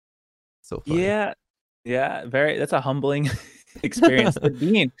 So funny. Yeah. Yeah, very that's a humbling experience. The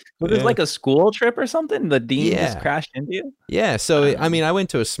dean, was this Yeah. like a school trip or something? The dean just Yeah. crashed into you? Yeah. So, I Um, mean, I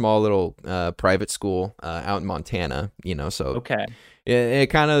went to a small little private school out in Montana, so okay. it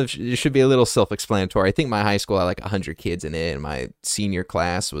kind of it should be a little self explanatory. I think my high school had like 100 kids in it, and my senior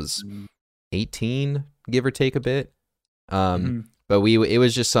class was Mm, 18, give or take a bit. Um, mhm. but it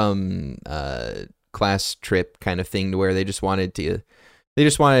was just some class trip kind of thing to where they just wanted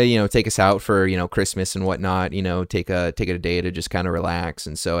take us out for Christmas and whatnot, take a day to just kind of relax.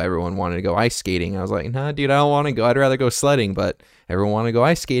 And so everyone wanted to go ice skating. I was like, nah, dude, I don't want to go. I'd rather go sledding. But everyone wanted to go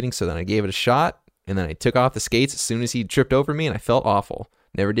ice skating, so then I gave it a shot, and then I took off the skates as soon as he tripped over me, and I felt awful.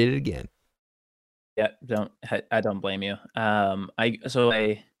 Never did it again. Yeah, I don't blame you.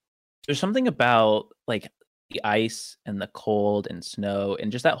 I there's something about, like, the ice and the cold and snow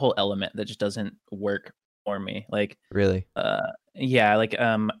and just that whole element that just doesn't work for me. Like, Really. yeah, like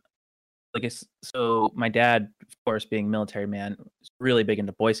it's so my dad, of course, being military man, is really big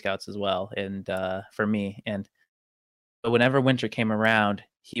into Boy Scouts as well, and for me, and but whenever winter came around,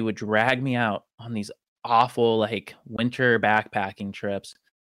 he would drag me out on these awful like winter backpacking trips,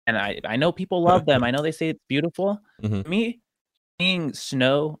 and I know people love them. I know they say it's beautiful. Hmm. To me, seeing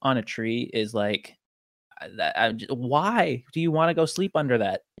snow on a tree is like why do you want to go sleep under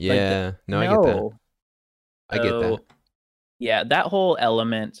that? Like Yeah. No, I get that. no. I get that. So yeah, that whole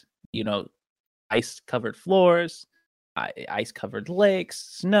element, you know, ice covered floors, ice covered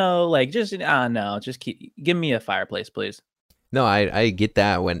lakes, snow, like just no, just give me a fireplace, please. No, I get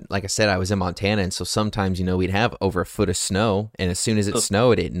that. When, like I said, I was in Montana, and so sometimes we'd have over a foot of snow, and as soon as it Ugh.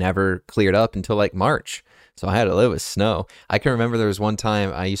 snowed, it never cleared up until like March. So I had to live with snow. I can remember there was one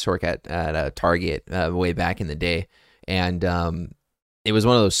time I used to work at a Target way back in the day, and it was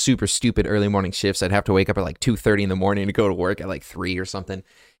one of those super stupid early morning shifts. I'd have to wake up at like 2:30 in the morning to go to work at like 3 or something.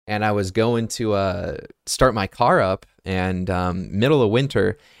 And I was going to start my car up, and middle of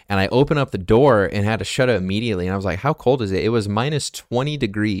winter, and I opened up the door and had to shut it immediately. And I was like, how cold is it? It was minus 20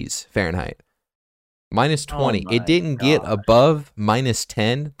 degrees Fahrenheit. Minus Oh 20. It my didn't get god. above minus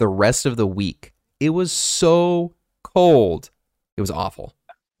 10 the rest of the week. It was so cold. It was awful.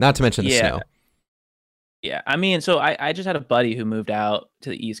 Not to mention the Yeah. snow. Yeah. I mean, so I just had a buddy who moved out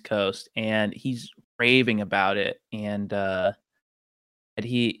to the East Coast and he's raving about it. And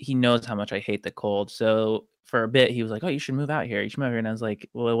he knows how much I hate the cold. So for a bit he was like, "Oh, you should move out here. You should move out here." And I was like,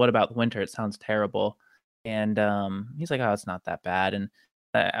 "Well, what about the winter? It sounds terrible." And he's like, "Oh, it's not that bad." And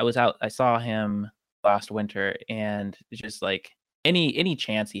I was out, I saw him last winter and just like any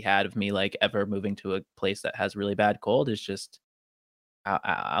chance he had of me like ever moving to a place that has really bad cold is just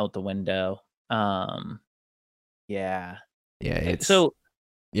out the window. Um yeah. Yeah, it's So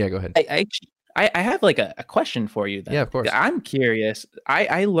yeah, go ahead. I have like a question for you Yeah, then. of course. I'm curious.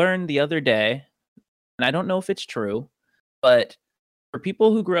 I learned the other day, and I don't know if it's true, but for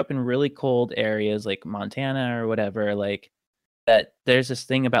people who grew up in really cold areas like Montana or whatever, like that there's this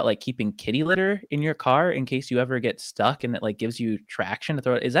thing about like keeping kitty litter in your car in case you ever get stuck and it like gives you traction to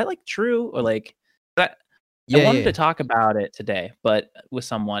throw it. Is that like true or like that? I Yeah, wanted yeah. to talk about it today, but with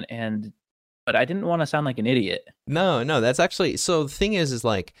someone and but I didn't want to sound like an idiot. No, no, that's actually so the thing is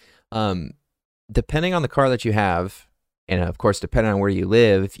like um depending on the car that you have, and of course depending on where you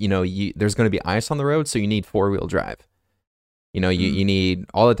live, there's going to be ice on the road, so you need four-wheel drive. You Mm, need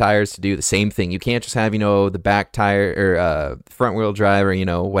all the tires to do the same thing. You can't just have, the back tire or front wheel drive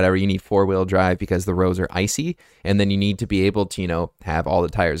or, whatever. You need four-wheel drive because the roads are icy. And then you need to be able to, have all the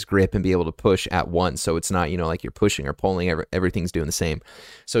tires grip and be able to push at once. So it's not, like you're pushing or pulling, everything's doing the same.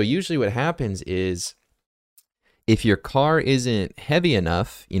 So usually what happens is if your car isn't heavy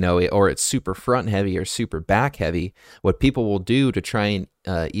enough, or it's super front heavy or super back heavy, what people will do to try and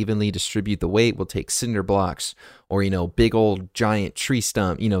evenly distribute the weight will take cinder blocks or, big old giant tree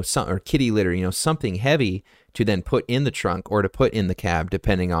stump, or kitty litter, something heavy to then put in the trunk or to put in the cab,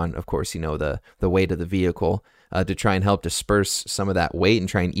 depending on, of course, the weight of the vehicle, to try and help disperse some of that weight and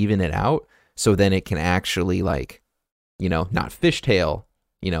try and even it out. So then it can actually not fishtail,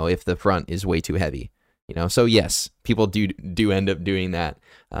 if the front is way too heavy. So yes, people do end up doing that,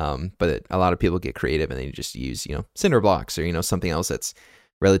 but a lot of people get creative and they just use cinder blocks or something else that's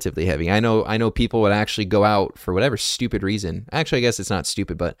relatively heavy. I know people would actually go out for whatever stupid reason. Actually, I guess it's not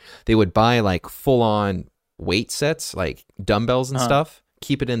stupid, but they would buy like full on weight sets, like dumbbells and uh-huh. stuff,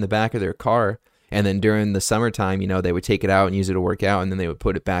 keep it in the back of their car, and then during the summertime, they would take it out and use it to work out, and then they would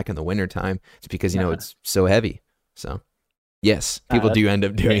put it back in the wintertime. It's because it's so heavy. So yes, people Uh, do end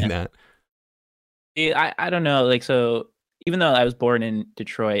up doing yeah. that. I don't know, like, so even though I was born in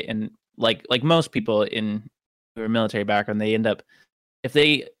Detroit and like most people in who are military background, they end up if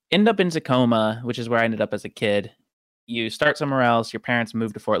they end up in Tacoma, which is where I ended up as a kid, you start somewhere else, your parents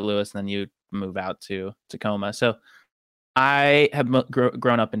move to Fort Lewis, and then you move out to Tacoma. So I have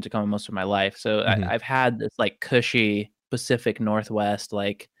grown up in Tacoma most of my life. So Hmm. I've had this like cushy Pacific Northwest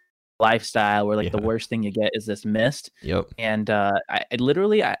like lifestyle where like the Yeah. worst thing you get is this mist. Yep. And I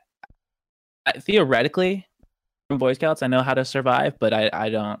literally theoretically from Boy Scouts, I know how to survive, but I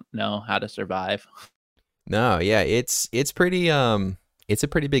don't know how to survive. No, yeah, it's a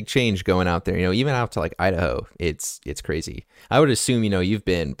pretty big change going out there. Even out to like Idaho, it's crazy. I would assume you've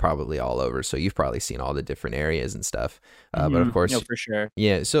been probably all over, so you've probably seen all the different areas and stuff. But of No, course, for sure.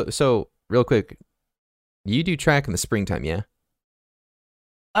 yeah. So real quick, you do track in the springtime, yeah?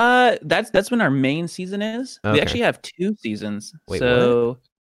 That's when our main season is. We Okay. actually have 2 seasons. Wait, what? So,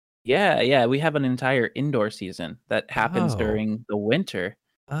 yeah, we have an entire indoor season that happens Oh, during the winter.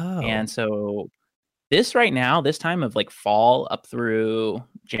 oh, And so this right now, this time of like fall up through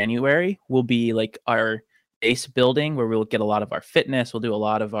January will be like our base building where we'll get a lot of our fitness. We'll do a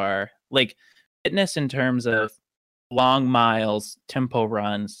lot of our like fitness in terms of long miles, tempo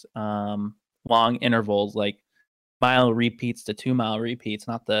runs, long intervals, like mile repeats to 2-mile repeats,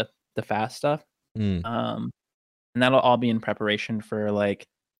 not the fast stuff. mm, Um, and that'll all be in preparation for like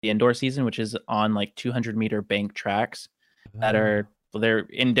the indoor season, which is on like 200-meter bank tracks that oh, are well, they're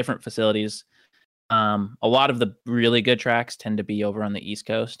in different facilities. A lot of the really good tracks tend to be over on the East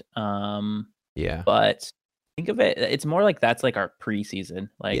Coast. yeah, But think of it's more like that's like our preseason.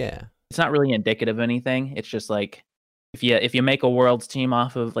 Like yeah. it's not really indicative of anything. It's just like if you make a world's team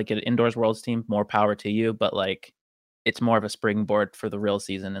off of like an indoors world's team, more power to you. But like it's more of a springboard for the real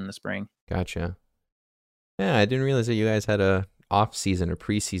season in the spring. Gotcha. Yeah, I didn't realize that you guys had a off season or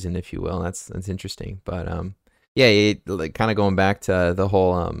preseason, if you will. That's interesting. But Yeah, like kind of going back to the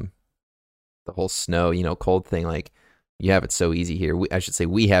whole snow, cold thing. Like you have it so easy here. I should say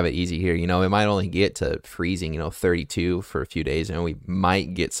we have it easy here. It might only get to freezing, 32 for a few days, and we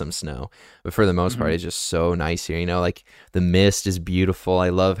might get some snow, but for the most part, Hmm. it's just so nice here. Like the mist is beautiful. I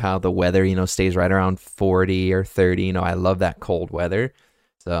love how the weather, stays right around 40 or 30. I love that cold weather.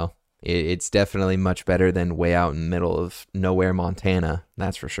 So it's definitely much better than way out in the middle of nowhere, Montana.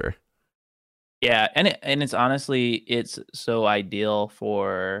 That's for sure. Yeah, and it's honestly it's so ideal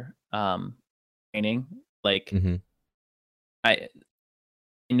for training. Like Hmm. I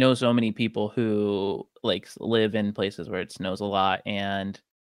know so many people who like live in places where it snows a lot, and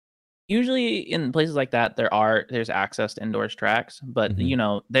usually in places like that there's access to indoors tracks, but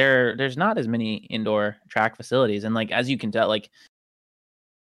Hmm. there's not as many indoor track facilities, and like as you can tell, like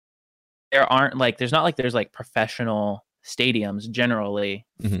there's not like there's like professional stadiums generally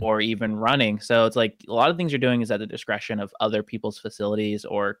Hmm. for even running. So it's like a lot of things you're doing is at the discretion of other people's facilities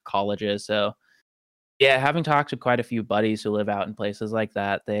or colleges. So yeah, having talked to quite a few buddies who live out in places like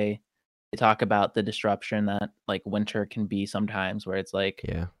that, they talk about the disruption that like winter can be sometimes, where it's like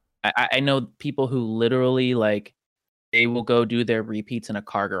Yeah. I know people who literally like they will go do their repeats in a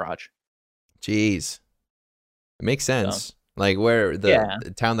car garage. Jeez. It makes So sense. Like where yeah.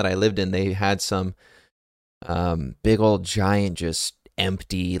 the town that I lived in, they had some big old giant, just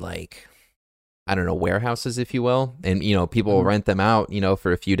empty, like I don't know, warehouses, if you will, and people Mhm. rent them out,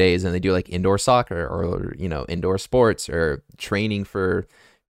 for a few days, and they do like indoor soccer or indoor sports or training for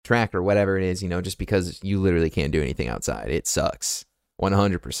track or whatever it is, just because you literally can't do anything outside. It sucks,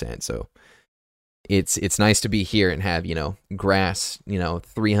 100%. So it's nice to be here and have grass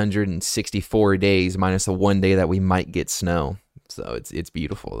 364 days minus the one day that we might get snow. So it's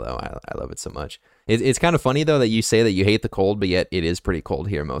beautiful though. I love it so much. It's kind of funny though that you say that you hate the cold, but yet it is pretty cold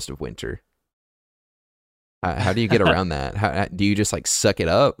here most of winter. How do you get around that? How do you just like suck it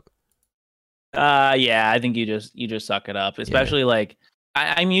up? Yeah, I think you just suck it up. Yeah. Especially like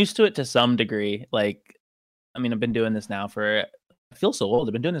I'm used to it to some degree. Like, I mean, I've been doing this now for I feel so old.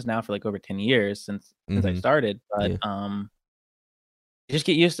 I've been doing this now for like over 10 years since I Mm-hmm. started. But Yeah. you just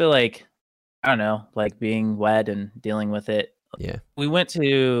get used to like I don't know, like being wet and dealing with it. Yeah. We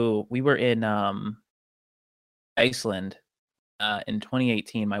were in Iceland in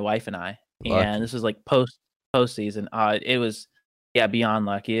 2018, my wife and I, and Lucky. this was like postseason. It was yeah, beyond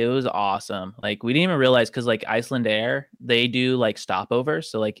lucky. It was awesome. Like we didn't even realize because like Iceland Air, they do like stopovers.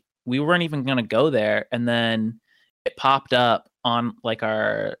 So like we weren't even gonna go there, and then it popped up on like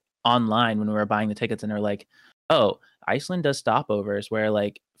our online when we were buying the tickets, and they're like, "Oh, Iceland does stopovers where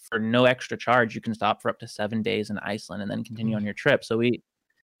like for no extra charge you can stop for up to 7 days in Iceland and then continue on your trip." So we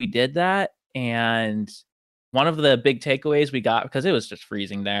did that, and one of the big takeaways we got because it was just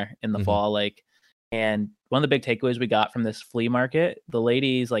freezing there in the Mm-hmm. fall, like, and one of the big takeaways we got from this flea market, the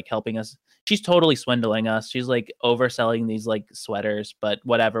lady's like helping us. She's totally swindling us. She's like overselling these like sweaters, but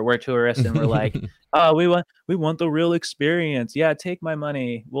whatever. We're tourists and we're like, oh, we want the real experience. Yeah, take my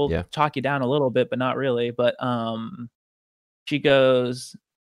money. We'll Yeah. talk you down a little bit, but not really. But she goes,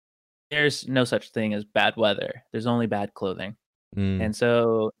 there's no such thing as bad weather. There's only bad clothing. Mm. And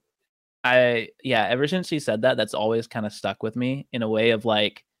so yeah, ever since she said that, that's always kinda stuck with me in a way of,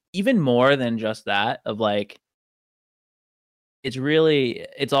 like, even more than just that, of, like,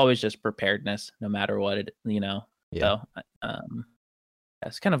 it's always just preparedness no matter what it. Yeah. So,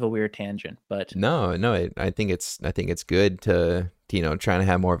 that's kind of a weird tangent, but No, no, I think it's good to trying to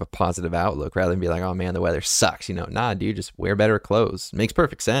have more of a positive outlook rather than be like, oh man, the weather sucks. Nah, dude, just wear better clothes. Makes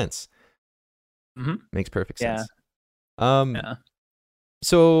perfect sense. mhm, Makes perfect yeah, sense. Um, yeah.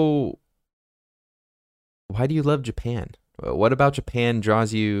 so why do you love Japan? What about Japan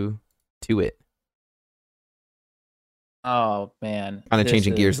draws you to it? Oh, man, Kind of this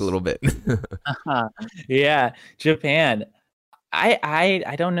changing gears a is little bit. yeah, Japan.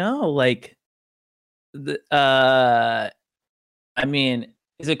 I don't know, like, the I mean,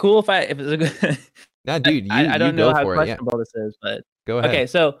 is it cool if it's a good Nah, dude, you I you don't know go how for it. Yeah, questionable this is, but go ahead. okay,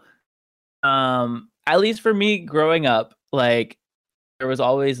 so, at least for me growing up, like, there was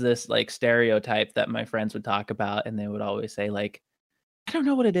always this, like, stereotype that my friends would talk about, and they would always say, like, I don't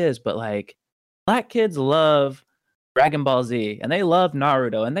know what it is, but, like, black kids love Dragon Ball Z, and they love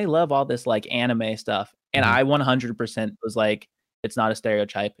Naruto, and they love all this, like, anime stuff, and Hmm. I 100% was like, "It's not a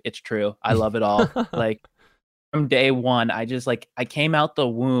stereotype, it's true, I love it all." Like, from day one, I just like I came out the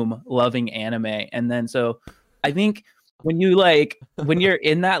womb loving anime, and then so I think when you're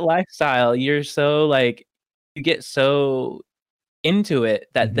in that lifestyle, you're so like you get so into it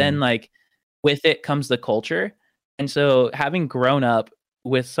that Hmm. then like with it comes the culture, and so having grown up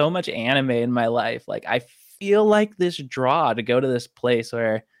with so much anime in my life, like feel like this draw to go to this place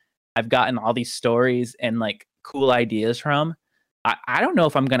where I've gotten all these stories and like cool ideas from. I don't know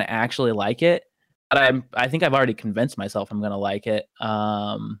if I'm gonna actually like it, but I think I've already convinced myself I'm gonna like it.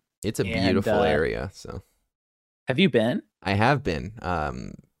 It's a And beautiful area. So have you been? I have been.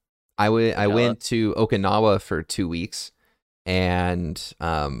 So I jealous. went to Okinawa for 2 weeks, and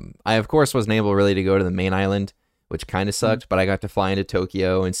I of course wasn't able really to go to the main island, which kind of Mhm. sucked. But I got to fly into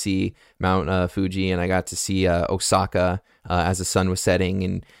Tokyo and see Mount Fuji, and I got to see Osaka as the sun was setting,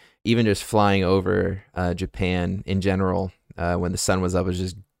 and even just flying over Japan in general when the sun was up was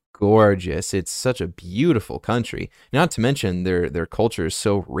just gorgeous. It's such a beautiful country. Not to mention their culture is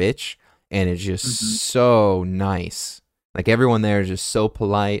so rich and it's just Mhm. so nice. Like everyone there is just so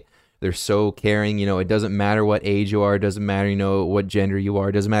polite. They're so caring. It doesn't matter what age you are. It doesn't matter, what gender you are.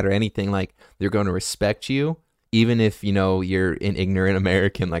 It doesn't matter anything. Like they're going to respect you, even if, you're an ignorant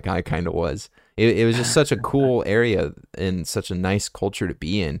American like I kind of was. It was just such a cool area and such a nice culture to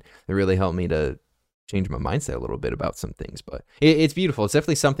be in. It really helped me to change my mindset a little bit about some things. But it's beautiful. It's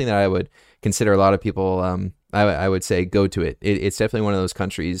definitely something that I would consider a lot of people. I would say go to it. It's definitely one of those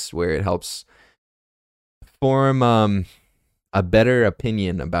countries where it helps form a better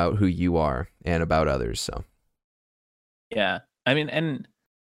opinion about who you are and about others. So Yeah. I mean, and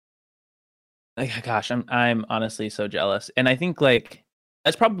like, gosh, I'm honestly so jealous. And I think like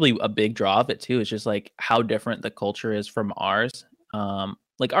that's probably a big draw of it too. It's just like how different the culture is from ours.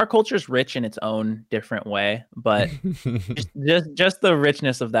 Like our culture is rich in its own different way, but just the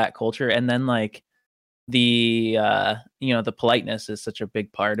richness of that culture, and then like the politeness is such a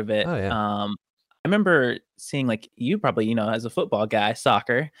big part of it. oh yeah. I remember seeing like you probably as a football guy,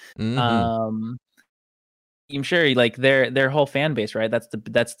 soccer. Hmm. Um, I'm sure like their whole fan base, right? That's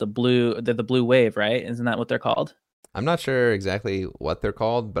the blue the blue wave, right? Isn't that what they're called? I'm not sure exactly what they're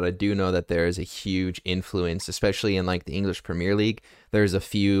called, but I do know that there is a huge influence, especially in like the English Premier League. There's a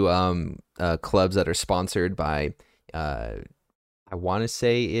few clubs that are sponsored by, uh, I want to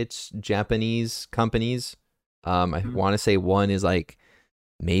say it's Japanese companies. I Mhm. want to say one is like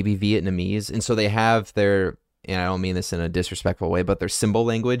maybe Vietnamese, and so they have their. And I don't mean this in a disrespectful way, but their symbol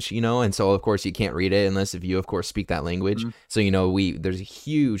language, and so of course you can't read it unless if you of course speak that language. Mhm. So we there's a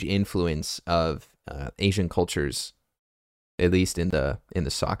huge influence of Asian cultures, at least in the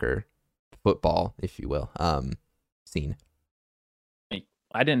soccer, football, if you will, scene. Like,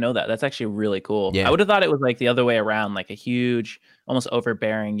 I didn't know that. That's actually really cool. I Yeah. would have thought it was like the other way around, like a huge, almost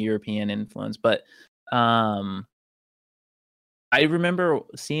overbearing European influence. But um, I remember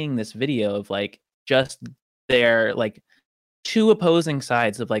seeing this video of like just their like two opposing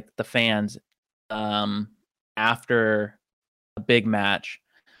sides of like the fans um after a big match,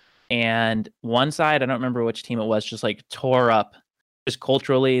 and one side, I don't remember which team it was, just like tore up, just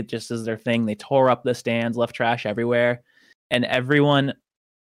culturally, just as their thing, they tore up the stands, left trash everywhere, and everyone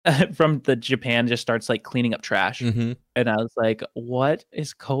from the Japan just starts like cleaning up trash. Hmm. And I was like, what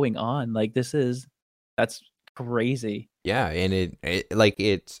is going on? Like that's crazy. Yeah, and it like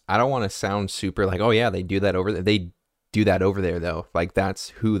it's. I don't want to sound super like, oh yeah, they do that over there. They do that over there though. Like that's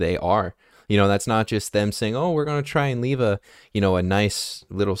who they are. That's not just them saying, "Oh, we're gonna try and leave a nice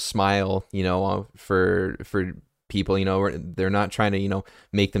little smile, for people." They're not trying to,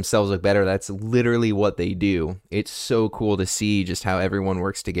 make themselves look better. That's literally what they do. It's so cool to see just how everyone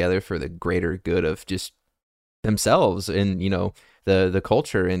works together for the greater good of just themselves and the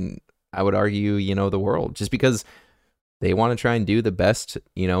culture, and I would argue the world, just because they want to try and do the best,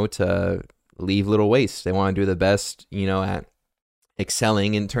 to leave little waste. They want to do the best, at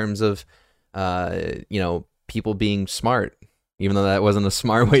excelling in terms of, people being smart. Even though that wasn't a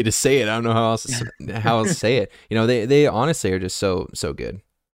smart way to say it, I don't know how else to say it. They honestly are just so good.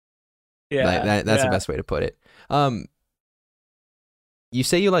 Like Yeah, that's the yeah. best way to put it. Um, you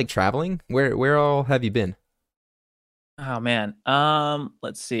say you like traveling. Where all have you been? Oh man.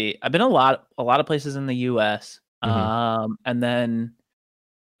 Let's see. I've been a lot of places in the US. Hmm. And then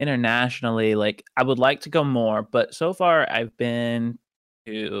internationally, like I would like to go more, but so far I've been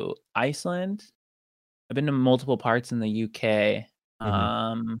to Iceland. I've been to multiple parts in the UK. Hmm.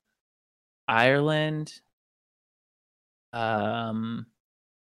 Um, Ireland, um,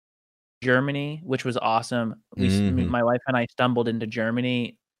 Germany, which was awesome. Hmm. My wife and I stumbled into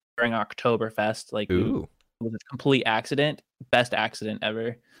Germany during Oktoberfest. Like it Ooh. was a complete accident, best accident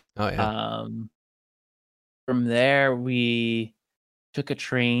ever. Oh yeah. Um, from there, we took a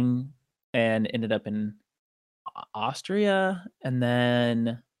train and ended up in Austria, and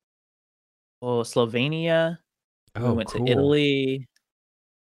then Slovenia. We Oh went to cool. Italy,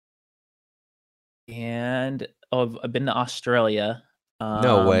 and I've been to Australia.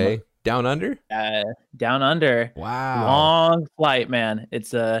 No Um, way. Down under? Down under. Wow. Long flight, man.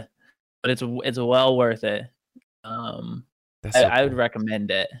 But it's well worth it. Um, That's so I would cool. recommend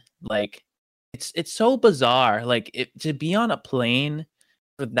it. Like, it's so bizarre. Like, to be on a plane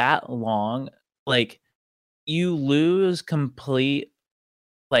for that long, like you lose complete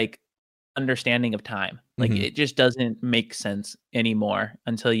like understanding of time. Like Hmm. it just doesn't make sense anymore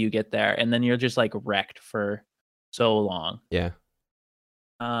until you get there, and then you're just like wrecked for so long. Yeah.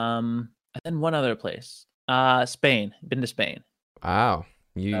 And then one other place. Spain. Been to Spain. Wow.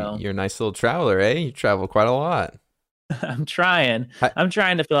 So You're a nice little traveler, eh? You travel quite a lot. I'm trying. Ha- I'm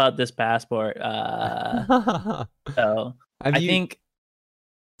trying to fill out this passport. So Have I you? think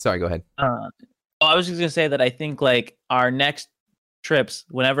Sorry, go ahead. I was just gonna say that I think like our next trips,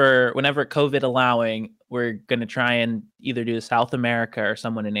 whenever COVID allowing, we're gonna try and either do South America or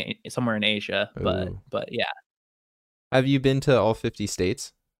somewhere in Asia. But Ooh. yeah, Have you been to all 50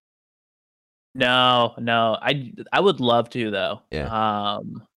 states? no, I would love to though. Yeah.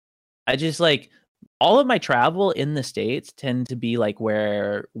 I just like all of my travel in the States tend to be like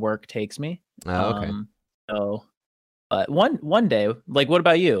where work takes me. Oh, okay. Um, so but one day, like what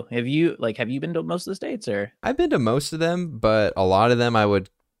about you? Have you been to most of the states or I've been to most of them, but a lot of them I've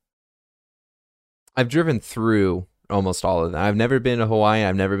driven through almost all of them. I've never been to Hawaii.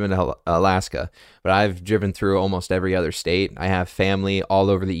 I've never been to Alaska, but I've driven through almost every other state. I have family all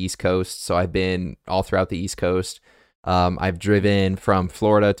over the East Coast, so I've been all throughout the East Coast. I've driven from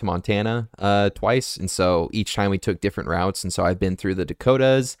Florida to Montana twice, and so each time we took different routes. And so I've been through the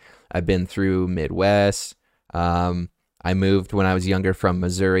Dakotas. I've been through Midwest. Um, I moved when I was younger from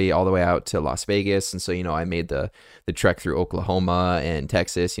Missouri all the way out to Las Vegas, and so I made the trek through Oklahoma and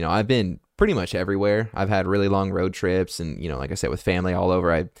Texas. I've been pretty much everywhere. I've had really long road trips, and like I said, with family all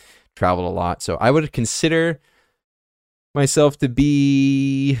over, I traveled a lot. So I would consider myself to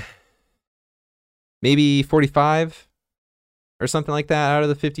be maybe 45 or something like that out of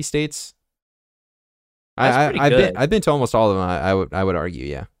the 50 states. that's pretty I've been good. I've been to almost all of them. I would argue,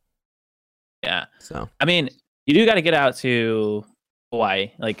 yeah. Yeah. So I mean, you do got to get out to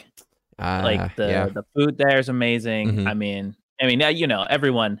Hawaii. Like yeah. the food there is amazing. Hmm. Now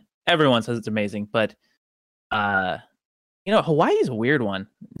everyone says it's amazing, but uh Hawaii is a weird one.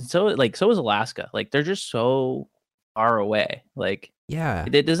 So is Alaska. Like they're just so far away. Like Yeah.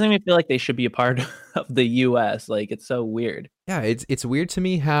 it doesn't even feel like they should be a part of the US. Like it's so weird. Yeah, it's weird to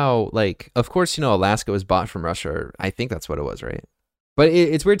me how, like, of course, Alaska was bought from Russia. Or I think that's what it was, right? But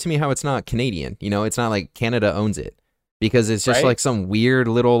it's weird to me how it's not Canadian. It's not like Canada owns it, because it's just Right? like some weird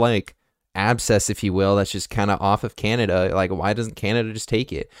little like abscess, if you will, that's just kind of off of Canada. Like, why doesn't Canada just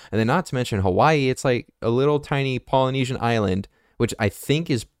take it? And then, not to mention Hawaii, it's like a little tiny Polynesian island, which I think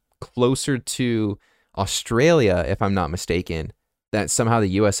is closer to Australia, if I'm not mistaken, that somehow the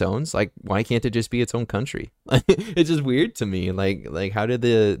U.S. owns. Like, why can't it just be its own country? It's just weird to me. Like how did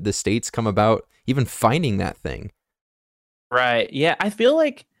the states come about even finding that thing? Right. Yeah, I feel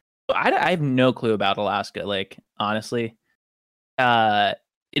like I have no clue about Alaska, like honestly.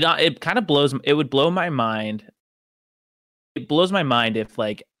 It kind of blows it would blow my mind. It blows my mind if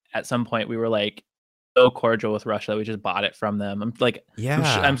like at some point we were like so cordial with Russia that we just bought it from them. I'm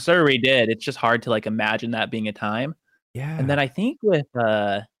Yeah, sure we did. It's just hard to like imagine that being a time. And then yeah. I think with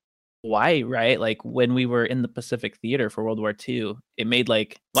Hawaii, right? Like when we were in the Pacific Theater for World War II, it made well,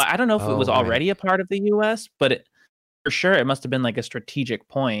 I don't know if it Oh, was right. already a part of the US, but for sure it must have been like a strategic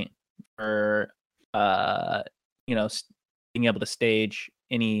point for uh being able to stage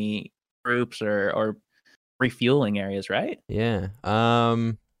any groups or refueling areas, right? Yeah.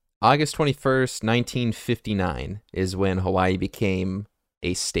 August 21st, 1959 is when Hawaii became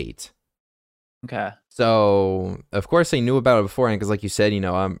a state. Okay. So, of course, they knew about it beforehand because, like you said,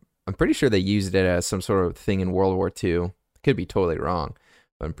 I'm pretty sure they used it as some sort of thing in World War II. Could be totally wrong,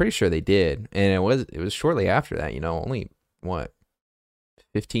 but I'm pretty sure they did. And it was shortly after that. Only what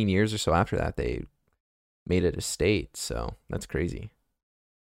 15 years or so after that they made it a state. So that's crazy.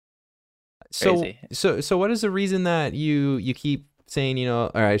 So Crazy. so what is the reason that you keep saying,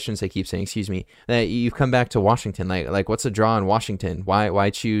 or I shouldn't say keep saying, excuse me, that you've come back to Washington? Like what's the draw in Washington? Why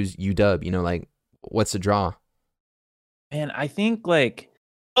choose UW? Like what's the draw? Man, I think well,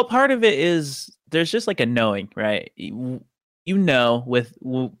 part of it is there's just like a knowing, right? It's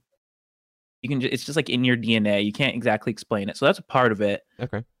just like in your DNA. You can't exactly explain it. So that's a part of it.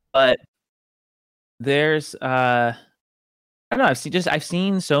 Okay. But there's I don't know, I've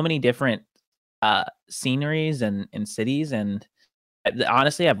seen so many different sceneries and cities, and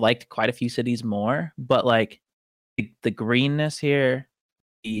honestly I've liked quite a few cities more, but like the greenness here,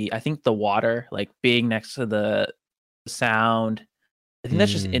 I think the water, like being next to the sound, I think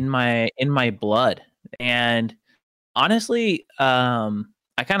that's just Mm, in my blood. And honestly,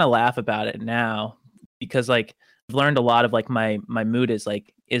 I kind of laugh about it now because like I've learned a lot of like my mood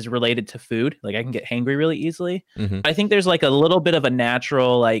is related to food. Like I can get hangry really easily. mhm, I think there's like a little bit of a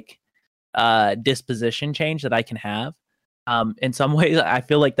natural like disposition change that I can have. In some ways I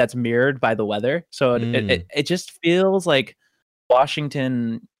feel like that's mirrored by the weather. So mm. it just feels like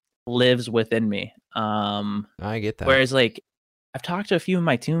Washington lives within me. I get that. Whereas like I've talked to a few of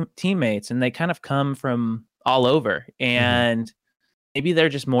my teammates and they kind of come from all over, Mhm. and maybe they're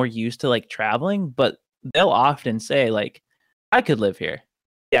just more used to like traveling, but they'll often say like, I could live here.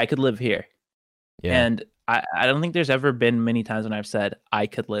 Yeah, I could live here. Yeah. And I don't think there's ever been many times when I've said I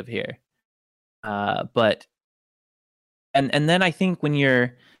could live here. But and then I think when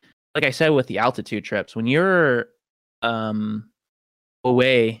you're like I said with the altitude trips, when you're um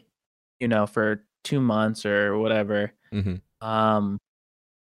away, for 2 months or whatever, Mhm. um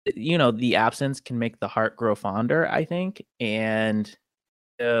the absence can make the heart grow fonder, I think. And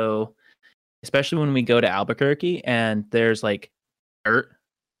so, especially when we go to Albuquerque and there's like dirt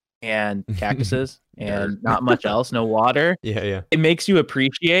and cactuses Dirt. and not much else, no water, Yeah, yeah. it makes you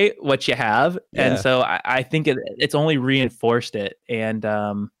appreciate what you have. And Yeah. so I think it's only reinforced it. And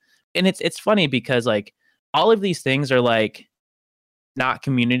it's funny because like all of these things are like not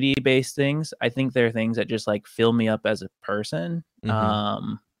community based things. I think they're things that just like fill me up as a person.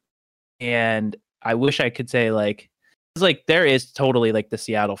 Mhm. And I wish I could say like it's like there is totally like the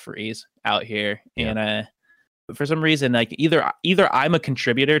Seattle freeze out here, Yeah. and for some reason like either I'm a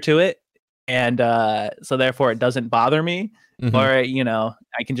contributor to it, and so therefore it doesn't bother me, Mhm. or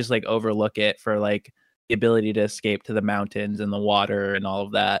I can just like overlook it for like the ability to escape to the mountains and the water and all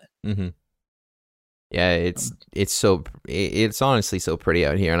of that. Mhm. Yeah, Um, it's honestly so pretty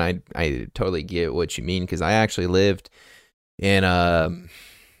out here, and I totally get what you mean because I actually lived in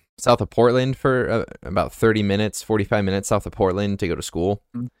south of Portland for about 30 minutes, 45 minutes south of Portland to go to school.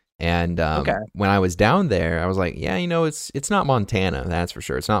 mm, And okay. when I was down there, I was like, yeah, it's not Montana, that's for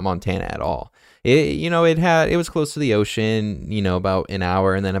sure. It's not Montana at all. It was close to the ocean, about an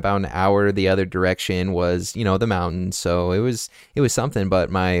hour, and then about an hour the other direction was, the mountains. So it was something.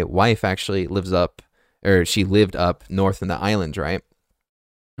 But my wife actually she lived up north in the islands, right?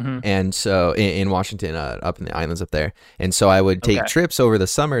 Hmm. And so in Washington, up in the islands up there. And so I would take Okay. trips over the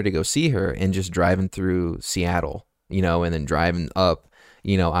summer to go see her and just driving through Seattle, and then driving up,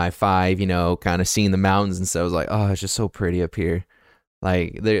 I-5, kind of seeing the mountains. And so I was like, oh, it's just so pretty up here.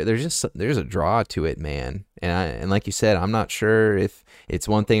 Like there's a draw to it, man. And like you said, I'm not sure if it's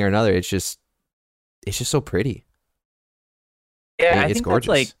one thing or another. It's just so pretty. Yeah, I It's think that's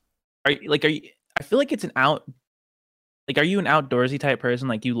like gorgeous. are you I feel like it's an out like are you an outdoorsy type person?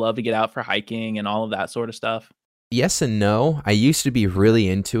 Like you love to get out for hiking and all of that sort of stuff? Yes and no. I used to be really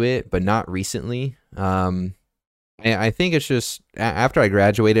into it, but not recently. I think it's just after I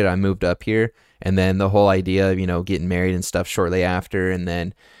graduated, I moved up here, and then the whole idea of getting married and stuff shortly after, and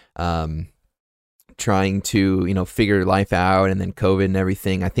then um, trying to figure life out, and then COVID and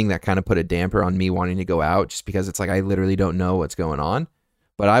everything. I think that kind of put a damper on me wanting to go out, just because it's like I literally don't know what's going on.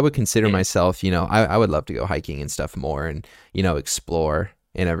 But I would consider Yeah. myself, I would love to go hiking and stuff more, and explore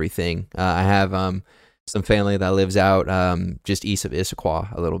and everything. I have some family that lives out just east of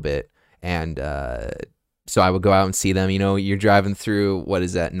Issaquah a little bit, and so I would go out and see them. You're driving through, what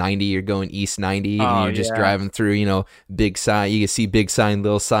is that, 90? You're going east 90, and Oh you're just yeah. driving through, big sign. You can see big sign,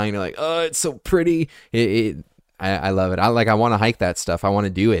 little sign. You're like, oh, it's so pretty. I love it. I want to hike that stuff. I want to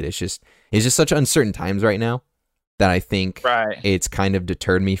do it. It's just such uncertain times right now that I think Right. it's kind of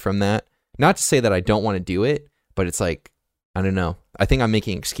deterred me from that. Not to say that I don't want to do it, but it's like, I don't know. I think I'm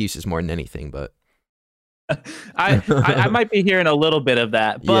making excuses more than anything, but I might be hearing a little bit of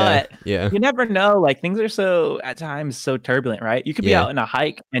that, yeah, but yeah, you never know. Like things are so at times so turbulent, right? You could be yeah, out in a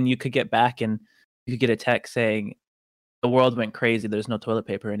hike and you could get back and you could get a text saying the world went crazy. There's no toilet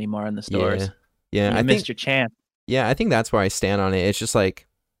paper anymore in the yeah, stores. yeah. And you missed your chance. I think that's where I stand on it. It's just like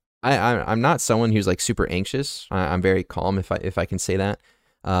I'm not someone who's like super anxious. I'm very calm, if I can say that.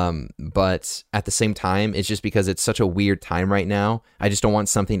 But at the same time, it's just because it's such a weird time right now. I just don't want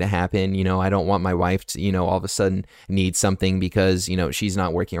something to happen. I don't want my wife to, all of a sudden need something because, she's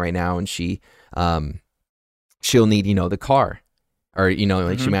not working right now, and she'll need, the car, or,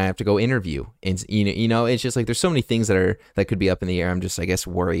 like she Hmm. might have to go interview, and, it's just like, there's so many things that could be up in the air. I'm just, I guess,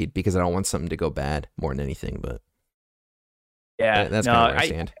 worried because I don't want something to go bad more than anything, but Yeah. that's No, kind of where I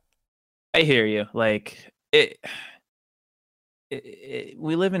stand. I hear you. Like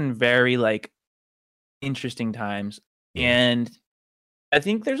we live in very like interesting times, Yeah. and I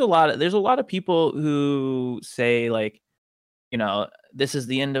think there's a lot of people who say like this is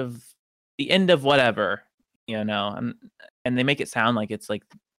the end of whatever, and they make it sound like it's like,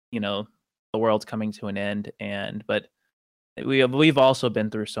 the world's coming to an end, but we've also been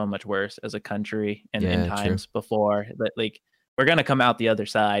through so much worse as a country and in Yeah, true. times before that, like, we're gonna come out the other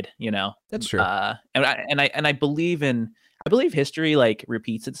side, That's true. and I believe history like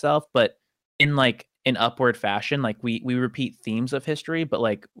repeats itself, but in like an upward fashion. Like we repeat themes of history, but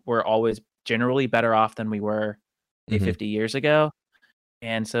like we're always generally better off than we were say Hmm. 50 years ago.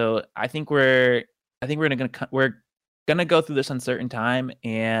 And so I think we're gonna go through this uncertain time,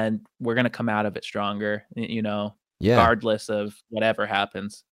 and we're gonna come out of it stronger, Yeah. regardless of whatever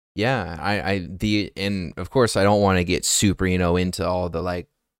happens. Yeah, and of course I don't want to get super, into all the like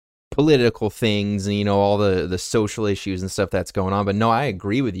political things and all the social issues and stuff that's going on. But no, I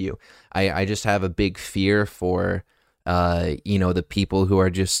agree with you. I just have a big fear for the people who are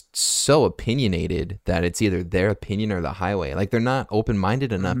just so opinionated that it's either their opinion or the highway. Like they're not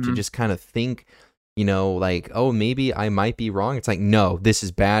open-minded enough to Mhm. just kind of think, like, oh, maybe I might be wrong. It's like, no, this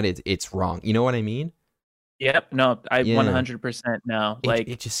is bad. It's wrong. You know what I mean? Yep. No, I Yeah. 100% know. It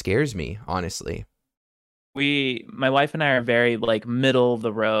Like just scares me, honestly. my wife and I are very like middle of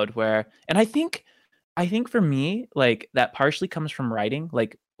the road and I think for me, like that partially comes from writing.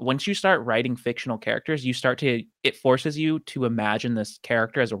 Like once you start writing fictional characters, it forces you to imagine this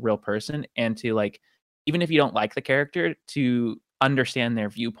character as a real person and to like, even if you don't like the character, to understand their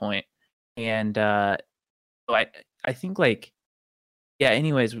viewpoint. And so I think like, yeah,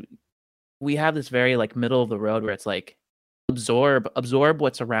 anyways, we have this very like middle of the road where it's like absorb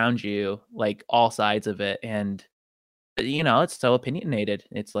what's around you, like all sides of it. And it's so opinionated.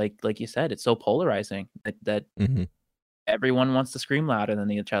 It's like you said, it's so polarizing that Hmm. everyone wants to scream louder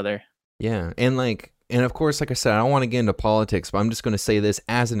than each other. Yeah, and of course, like I said, I don't want to get into politics, but I'm just going to say this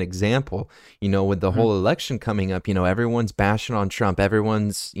as an example. With the Mhm, whole election coming up, everyone's bashing on Trump.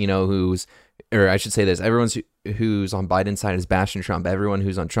 Everyone's, or I should say this, who's on Biden's side is bashing Trump. Everyone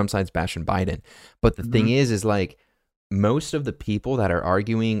who's on Trump's side is bashing Biden. But the thing mhm, is like most of the people that are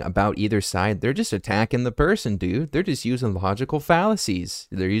arguing about either side, they're just attacking the person, dude. They're just using logical fallacies.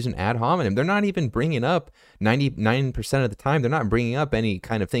 They're using ad hominem. They're not even bringing up 99% of the time. They're not bringing up any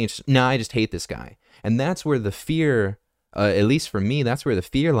kind of thing. It's just, no, I just hate this guy. And that's where the fear, at least for me, that's where the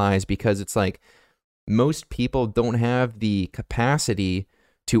fear lies, because it's like most people don't have the capacity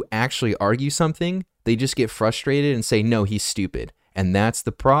to actually argue something. They just get frustrated and say, no, he's stupid. And that's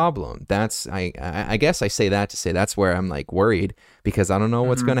the problem. I guess I say that to say that's where I'm like worried, because I don't know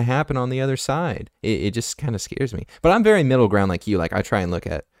what's mhm. going to happen on the other side. It just kind of scares me. But I'm very middle ground like you. Like I try and look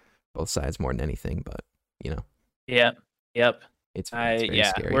at both sides more than anything. But Yep, yep. it's very Yeah,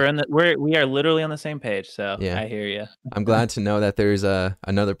 scary. we are literally on the same page. So Yeah. I hear you. I'm glad to know that there's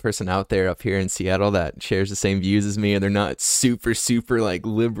another person out there up here in Seattle that shares the same views as me, and they're not super super like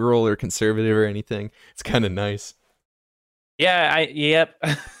liberal or conservative or anything. It's kind of nice. Yeah, yep.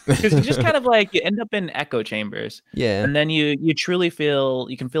 Because you just kind of like you end up in echo chambers, Yeah, and then you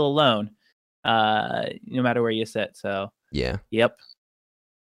can feel alone, no matter where you sit. So yeah. yep.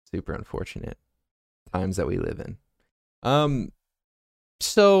 Super unfortunate times that we live in. Um,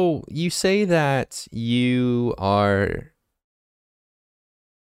 so you say that you are.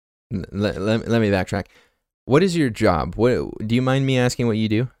 Let me backtrack. What is your job? What do you mind me asking what you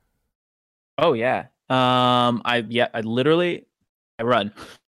do? Oh yeah. I literally I run.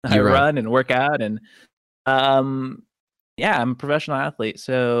 I You run. run and work out and um yeah, I'm a professional athlete.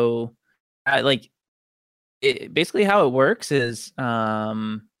 So I like basically how it works is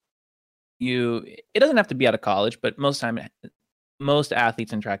you it doesn't have to be out of college, but most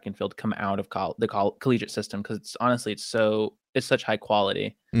athletes in track and field come out of collegiate system because it's such high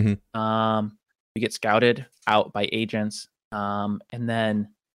quality. Mm-hmm. We get scouted out by agents, and then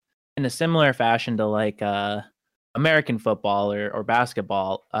in a similar fashion to like American football or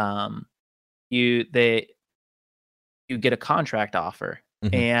basketball, you they you get a contract offer,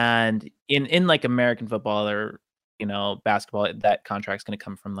 Mm-hmm. and in like American football or basketball, that contract's going to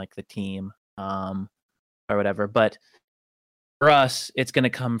come from like the team, or whatever. But for us, it's going to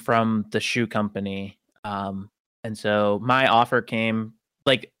come from the shoe company, and so my offer came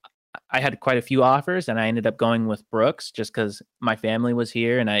like I had quite a few offers, and I ended up going with Brooks just because my family was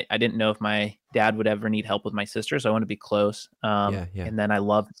here, and I didn't know if my dad would ever need help with my sister, so I want to be close. Yeah, yeah. And then I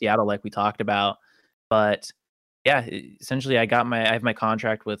love Seattle, like we talked about, but yeah, essentially, I have my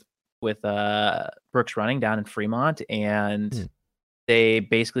contract with Brooks Running down in Fremont, and Hmm. they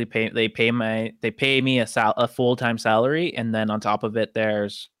pay me a full-time salary, and then on top of it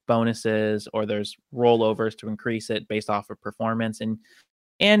there's bonuses or there's rollovers to increase it based off of performance. And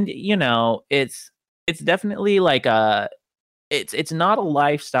it's definitely like it's not a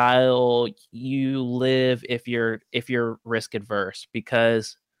lifestyle you live if you're risk adverse,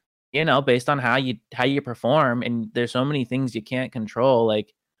 because based on how you perform, and there's so many things you can't control,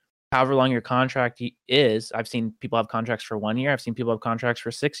 like however long your contract is. I've seen people have contracts for 1 year. I've seen people have contracts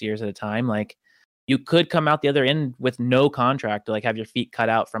for 6 years at a time. Like, you could come out the other end with no contract, like have your feet cut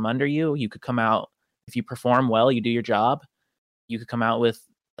out from under you. You could come out, if you perform well, you do your job, you could come out with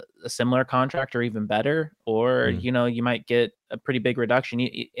a similar contract or even better, or Mm. you might get a pretty big reduction.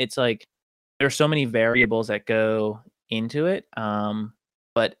 It's like there's so many variables that go into it.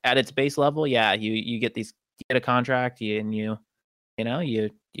 But at its base level, yeah, you get you get a contract, you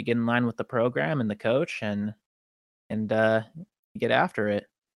get in line with the program and the coach, and you get after it.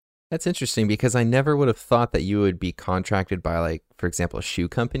 That's interesting because I never would have thought that you would be contracted by, like, for example, a shoe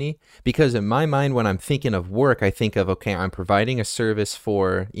company. Because in my mind, when I'm thinking of work, I think of, okay, I'm providing a service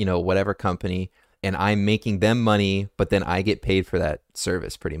for, whatever company, and I'm making them money, but then I get paid for that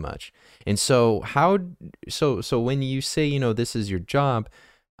service pretty much. And so so when you say, this is your job,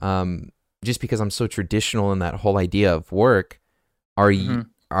 just because I'm so traditional in that whole idea of work, Mhm.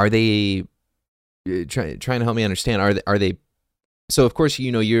 are they trying to help me understand? Are they so of course,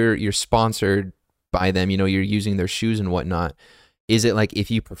 you're sponsored by them, you're using their shoes and whatnot. Is it like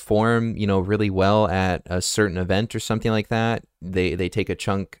if you perform, really well at a certain event or something like that, they take a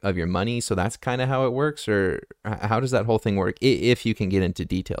chunk of your money? So that's kind of how it works, or how does that whole thing work? If you can get into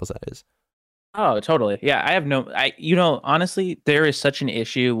details, that is. Oh, totally. Yeah, I have no I honestly, there is such an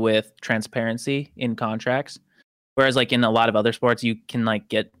issue with transparency in contracts. Whereas like in a lot of other sports, you can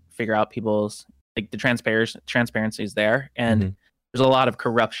like figure out people's, like, the transparency is there. And Hmm. there's a lot of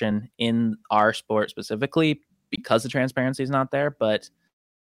corruption in our sport specifically because the transparency is not there. But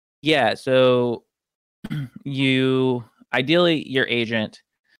yeah, so you ideally your agent,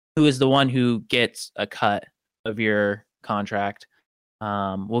 who is the one who gets a cut of your contract.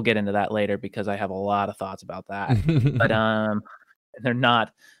 We'll get into that later because I have a lot of thoughts about that. But they're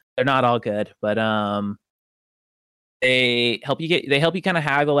not they're not all good. But they help you kind of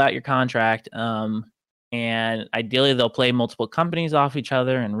haggle out your contract. And ideally they'll play multiple companies off each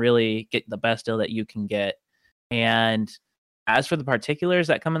other and really get the best deal that you can get. And as for the particulars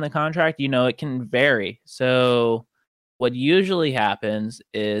that come in the contract, it can vary. So what usually happens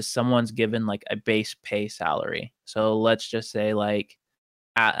is someone's given like a base pay salary. So let's just say, like,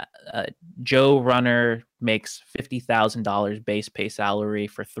 uh, uh, Joe Runner makes $50,000 base pay salary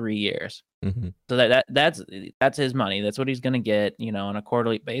for 3 years. Hmm. So that's his money. That's what he's going to get, on a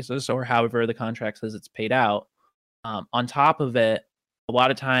quarterly basis, or however the contract says it's paid out. On top of it, a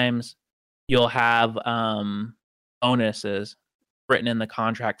lot of times you'll have bonuses written in the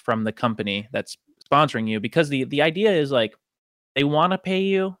contract from the company that's sponsoring you, because the idea is, like, they want to pay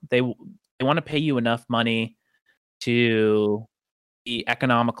you. They want to pay you enough money to be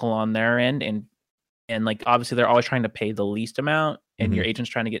economical on their end, and like, obviously they're always trying to pay the least amount, and Hmm. your agent's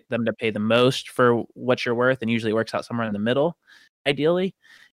trying to get them to pay the most for what you're worth, and usually it works out somewhere in the middle, ideally.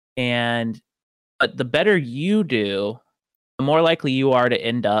 And but the better you do, the more likely you are to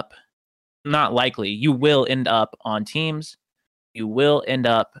end up, not likely, you will end up on teams. You will end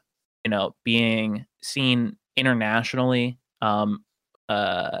up, being seen internationally.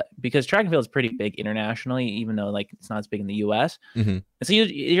 Because track and field is pretty big internationally, even though, like, it's not as big in the US. Hmm. And so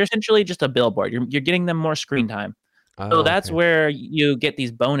you're essentially just a billboard. You're getting them more screen time. So Oh, that's okay. where you get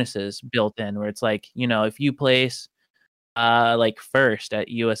these bonuses built in, where it's like, if you place like first at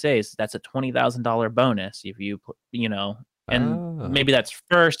USA's, that's a $20,000 bonus. If and Oh. maybe that's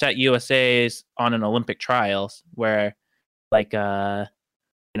first at USA's on an Olympic trials, where, like,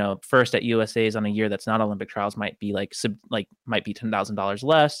 first at USA's on a year that's not Olympic trials might be like might be $10,000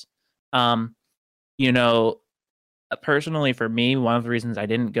 less. Um, you know, Personally for me, one of the reasons I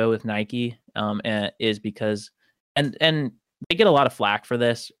didn't go with Nike is because, and they get a lot of flack for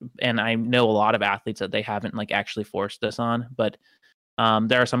this, and I know a lot of athletes that they haven't, like, actually forced this on. But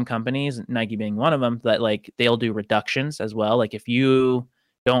there are some companies, Nike being one of them, that, like, they'll do reductions as well. Like, if you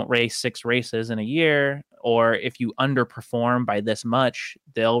don't race 6 races in a year, or if you underperform by this much,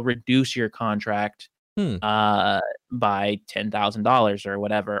 they'll reduce your contract Hmm. uh by $10,000 or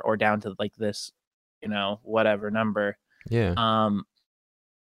whatever, or down to like this, whatever number. Yeah. Um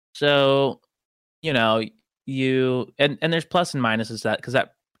so, you know, and there's plus and minuses to that, because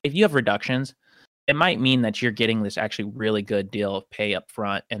that if you have reductions, it might mean that you're getting this actually really good deal of pay up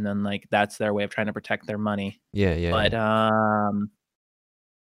front, and then, like, that's their way of trying to protect their money. Yeah. Yeah. Yeah. But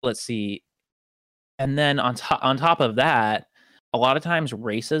let's see. And then on top of that, a lot of times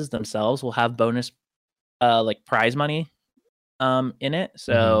races themselves will have bonus, like, prize money in it. Hmm.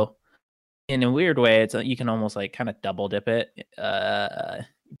 So in a weird way, it's you can almost like kind of double dip it,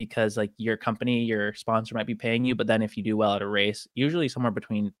 because like your company, your sponsor might be paying you, but then if you do well at a race, usually somewhere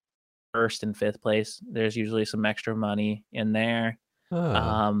between first and fifth place, there's usually some extra money in there. Oh,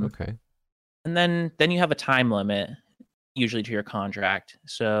 Um, okay. and then you have a time limit usually to your contract.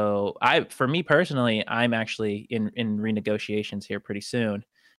 So for me personally, I'm actually in renegotiations here pretty soon,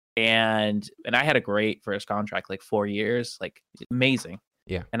 and I had a great first contract, like 4 years, like amazing.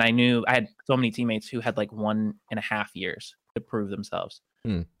 Yeah. And I knew I had so many teammates who had like 1.5 years to prove themselves.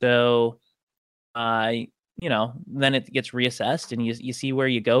 Hmm. So I, then it gets reassessed and you see where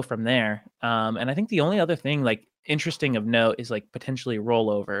you go from there. And I think the only other thing like interesting of note is like potentially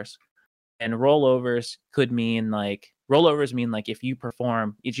rollovers. And rollovers mean like if you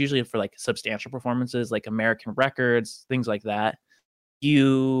perform, it's usually for like substantial performances, like American records, things like that.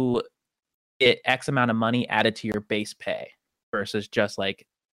 You get X amount of money added to your base pay versus just like,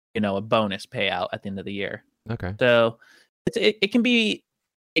 a bonus payout at the end of the year. Okay. So it can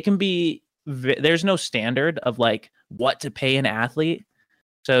be, there's no standard of like what to pay an athlete.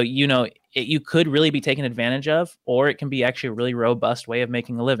 So, you could really be taken advantage of, or it can be actually a really robust way of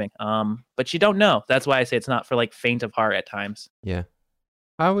making a living. But you don't know. That's why I say it's not for like faint of heart at times. Yeah.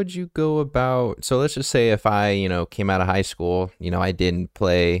 How would you go about, so let's just say if I, came out of high school, I didn't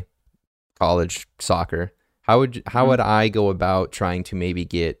play college soccer. How would I go about trying to maybe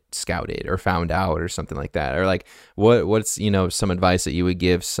get scouted or found out or something like that? Or like what's some advice that you would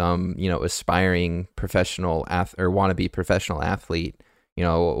give some aspiring professional or wannabe professional athlete?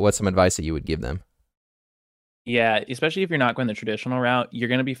 What's some advice that you would give them? Yeah, especially if you're not going the traditional route, you're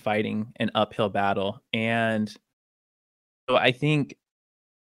going to be fighting an uphill battle. And so I think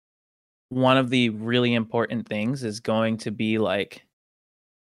one of the really important things is going to be like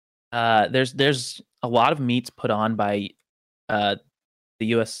there's a lot of meets put on by uh the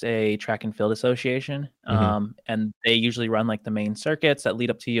USA Track and Field Association. Hmm. And they usually run like the main circuits that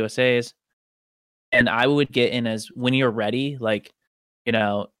lead up to USA's. And I would get in as when you're ready, like, you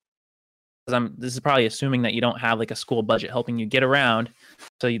know, because this is probably assuming that you don't have like a school budget helping you get around.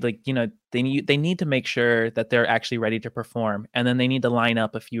 So you like, they need to make sure that they're actually ready to perform. And then they need to line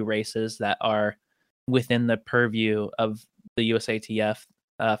up a few races that are within the purview of the USATF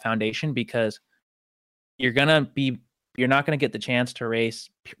foundation, because you're gonna be you're not gonna get the chance to race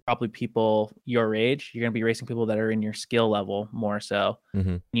probably people your age. You're gonna be racing people that are in your skill level more so.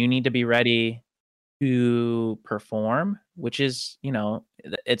 Hmm. You need to be ready to perform, which is,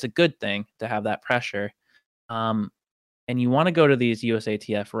 it's a good thing to have that pressure. Um, and you want to go to these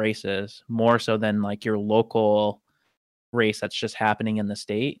USATF races more so than like your local race that's just happening in the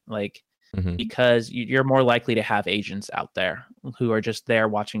state, like Hmm. because you're more likely to have agents out there who are just there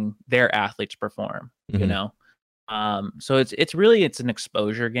watching their athletes perform. Hmm. So it's an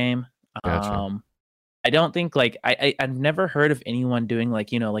exposure game. Gotcha. Um, I don't think like I've never heard of anyone doing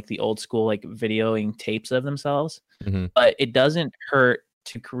like like the old school like videoing tapes of themselves, Hmm. but it doesn't hurt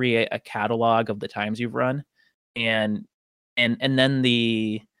to create a catalog of the times you've run, and and then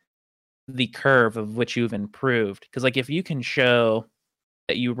the curve of which you've improved. Because like if you can show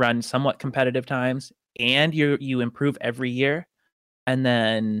that you run somewhat competitive times and you improve every year, and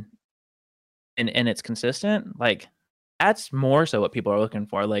then and it's consistent, like that's more so what people are looking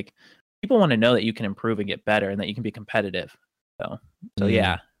for. Like people want to know that you can improve and get better and that you can be competitive. So Mm,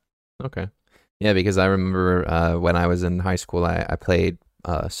 yeah. okay. Yeah, because I remember when I was in high school, I played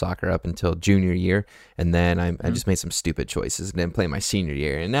soccer up until junior year, and then I Mhm. just made some stupid choices and didn't play my senior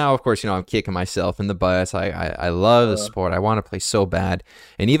year. And now, of course, I'm kicking myself in the butt. I love the sport. I want to play so bad.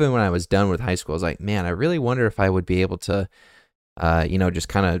 And even when I was done with high school, I was like, man, I really wonder if I would be able to, just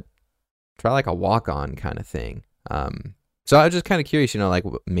kind of try like a walk on kind of thing. So I was just kind of curious, like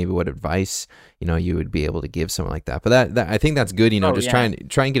maybe what advice, you would be able to give someone like that. But that I think that's good, Oh just yeah.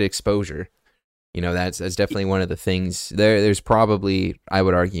 try and get exposure. That's definitely one of the things. There's probably, I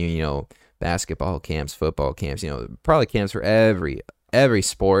would argue, basketball camps, football camps, probably camps for every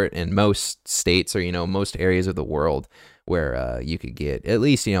sport in most states or most areas of the world where you could get at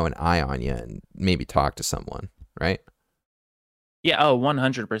least an eye on you and maybe talk to someone, right? Yeah, oh,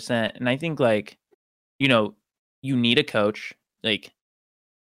 100%. And I think like, you know, you need a coach. Like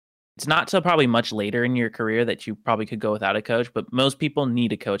it's not till probably much later in your career that you probably could go without a coach, but most people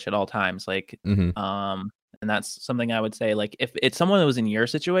need a coach at all times. Like, Mm-hmm. and that's something I would say. Like, if it's someone that was in your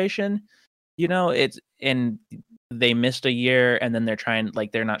situation, it's and they missed a year, and then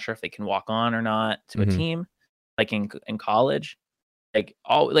they're not sure if they can walk on or not to a Mm-hmm. team, like in college. Like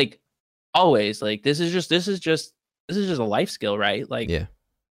always, like this is just a life skill, right? Like Yeah.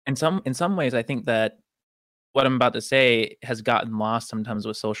 in some ways, I think that what I'm about to say has gotten lost sometimes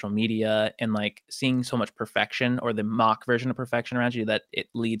with social media and like seeing so much perfection or the mock version of perfection around you that it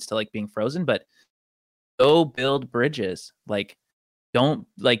leads to like being frozen. But go build bridges. Like, don't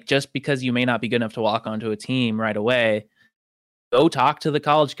like just because you may not be good enough to walk onto a team right away, go talk to the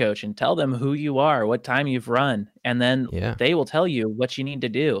college coach and tell them who you are, what time you've run, and then Yeah. they will tell you what you need to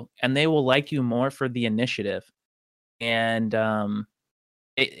do, and they will like you more for the initiative. And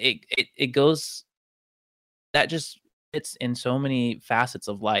it goes that just fits in so many facets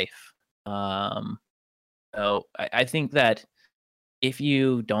of life. Um, so I think that if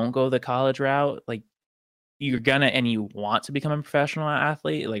you don't go the college route, like you're gonna and you want to become a professional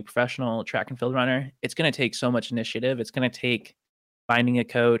athlete, like professional track and field runner, it's gonna take so much initiative. It's gonna take finding a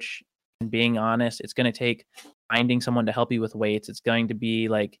coach and being honest. It's gonna take finding someone to help you with weights. It's going to be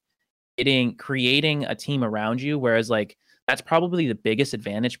like creating a team around you. Whereas like that's probably the biggest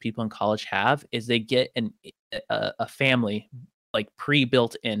advantage people in college have is they get a family like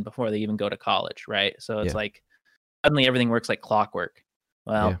pre-built in before they even go to college, right? So it's Yeah. like suddenly everything works like clockwork.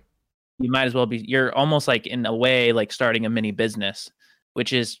 Yeah. Well, you might as well be you're almost like in a way like starting a mini business,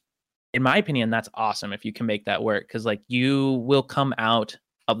 which is in my opinion that's awesome if you can make that work because like you will come out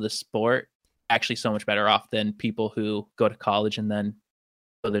of the sport actually so much better off than people who go to college and then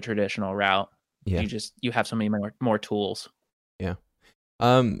go the traditional route. Yeah. You have so many more tools. Yeah.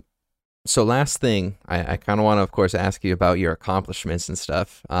 So last thing, I kind of want to, of course, ask you about your accomplishments and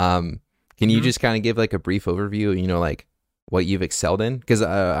stuff. Can you just kind of give like a brief overview, like what you've excelled in? Because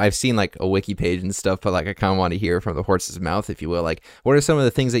I've seen like a wiki page and stuff, but like I kind of want to hear from the horse's mouth, if you will. Like, what are some of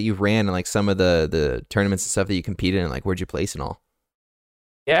the things that you've ran and like some of the tournaments and stuff that you competed in? Like, where'd you place and all?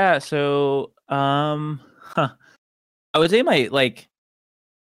 Yeah. So, I would say my like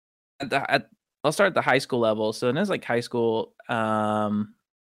I'll start at the high school level. So, as like high school,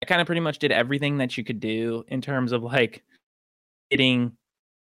 I kind of pretty much did everything that you could do in terms of like getting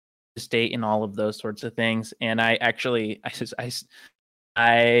the state and all of those sorts of things. And I actually,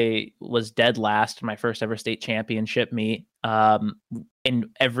 I was dead last in my first ever state championship meet in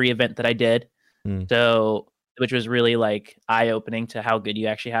every event that I did. Mm. So, which was really like eye opening to how good you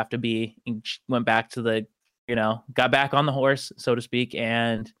actually have to be. And went back to got back on the horse, so to speak.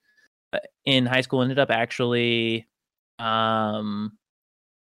 And in high school, ended up actually,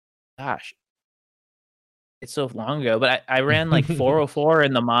 gosh, it's so long ago, but I ran like 404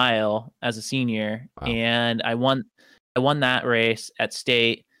 in the mile as a senior, Wow. and I won that race at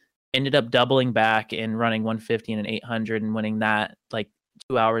state. Ended up doubling back and running 150 and an 800 and winning that like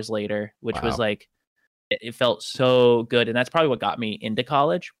 2 hours later, which was Wow. like it felt so good, and that's probably what got me into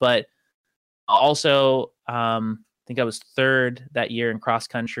college. But also, I think I was third that year in cross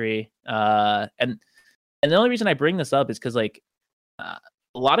country, and the only reason I bring this up is because like a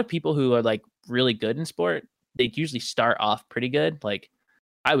lot of people who are like really good in sport, they usually start off pretty good. Like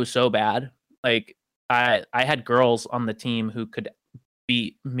I was so bad. Like I had girls on the team who could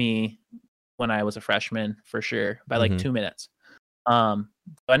beat me when I was a freshman for sure by like 2 minutes. So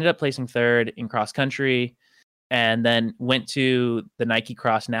I ended up placing third in cross country and then went to the Nike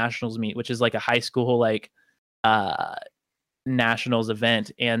Cross Nationals meet, which is like a high school like nationals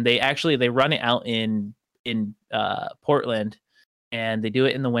event, and they run it out in Portland, and they do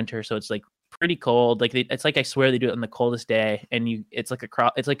it in the winter, so it's like pretty cold. Like it's like I swear they do it on the coldest day, and it's like a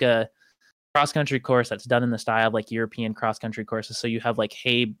cross country course that's done in the style of like European cross country courses. So you have like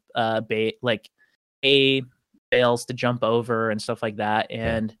hay bales to jump over and stuff like that.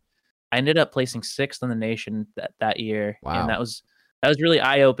 And I ended up placing sixth in the nation that year. Wow. And that was really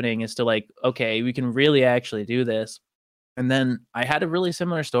eye opening as to like, okay, we can really actually do this. And then I had a really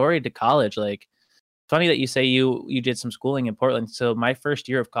similar story to college. Like, funny that you say you did some schooling in Portland. So my first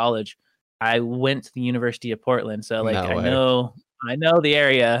year of college, I went to the University of Portland. So like No I know the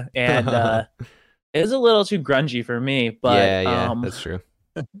area, and it was a little too grungy for me. But yeah, that's true.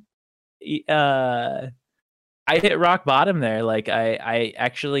 I hit rock bottom there. Like I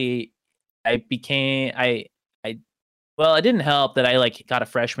actually became well, it didn't help that I like got a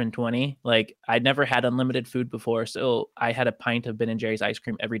freshman 20. Like I'd never had unlimited food before, so I had a pint of Ben and Jerry's ice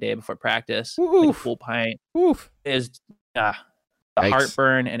cream every day before practice, like a full pint. Oof. It was the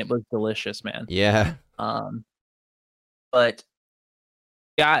heartburn, and it was delicious, man. Yeah. But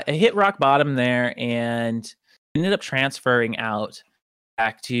yeah, I hit rock bottom there and ended up transferring out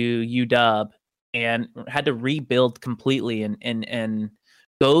back to UW and had to rebuild completely and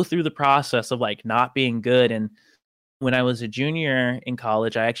go through the process of like not being good. And when I was a junior in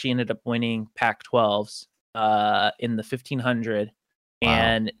college, I actually ended up winning Pac-12s in the 1500,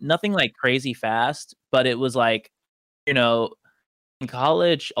 and nothing like crazy fast, but it was like, in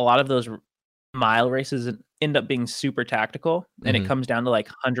college, a lot of those mile races end up being super tactical, and it Mm-hmm. comes down to like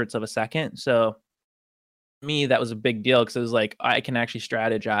hundredths of a second. So me, that was a big deal because it was like I can actually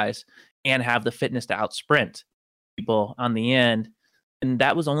strategize and have the fitness to out sprint people on the end. And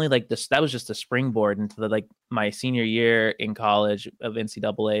that was only like this, that was just a springboard into like my senior year in college of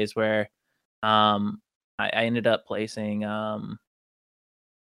NCAAs where I ended up placing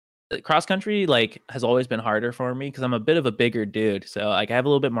cross country like has always been harder for me because I'm a bit of a bigger dude. So like I have a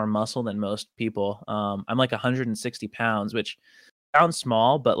little bit more muscle than most people. I'm like 160 pounds, which sounds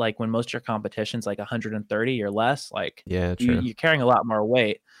small, but like when most of your competition's like 130 or less, like Yeah, you true. you're carrying a lot more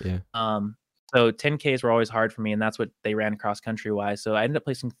weight. Yeah. Um, so 10Ks were always hard for me, and that's what they ran cross country wise. So I ended up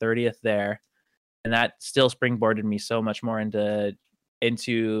placing 30th there, and that still springboarded me so much more into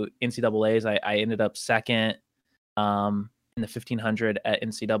NCAA's. I ended up second in the 1500 at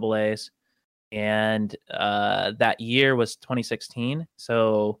NCAA's, and that year was 2016.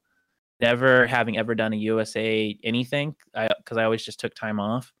 So never having ever done a USA anything, because I always just took time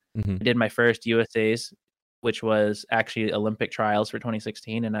off. Mm-hmm. I did my first USA's, which was actually Olympic trials for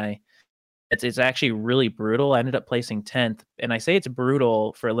 2016, and it's actually really brutal. I ended up placing 10th, and I say it's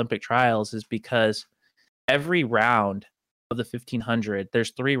brutal for Olympic trials is because every round of the 1500,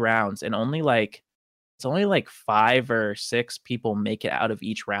 there's 3 rounds, and it's only like 5 or 6 people make it out of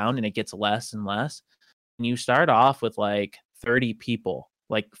each round, and it gets less and less. And you start off with like 30 people,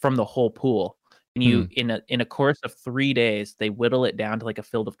 like from the whole pool. And Hmm. you in a course of 3 days, they whittle it down to like a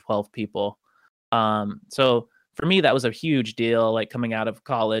field of 12 people. So for me, that was a huge deal, like coming out of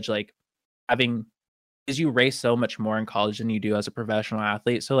college, like having because you race so much more in college than you do as a professional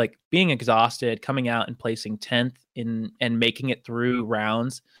athlete. So like being exhausted, coming out and placing 10th in and making it through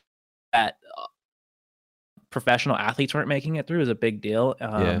rounds that professional athletes weren't making it through is a big deal.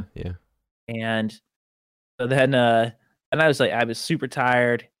 Yeah, yeah. And so then and I was super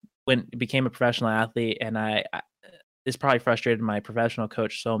tired when became a professional athlete, and I this probably frustrated my professional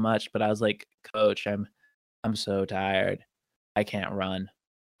coach so much, but I was like, "Coach, I'm so tired. I can't run."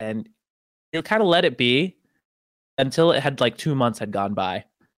 And he'll kind of let it be until it had like 2 months had gone by.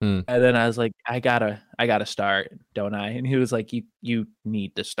 Hmm. And then I was like, I gotta start, don't I? And he was like, you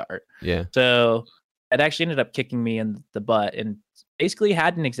need to start. Yeah. So it actually ended up kicking me in the butt and basically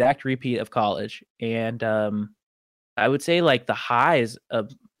had an exact repeat of college. And I would say like the highs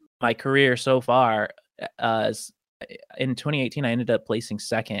of my career so far, is in 2018, I ended up placing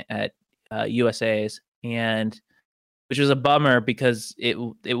second at USA's, and which was a bummer because it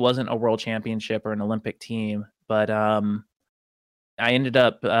wasn't a world championship or an Olympic team, but I ended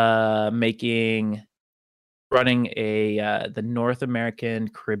up running the North American,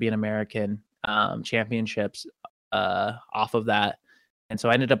 Caribbean American championships off of that. And so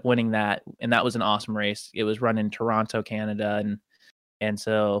I ended up winning that, and that was an awesome race. It was run in Toronto, Canada, and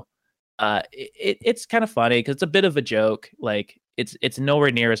so it's kind of funny because it's a bit of a joke. Like it's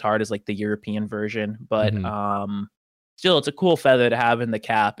nowhere near as hard as like the European version, but Mm-hmm. still it's a cool feather to have in the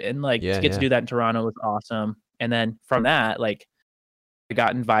cap, and like Yeah, to get to yeah. do that in Toronto was awesome. And then from that, like I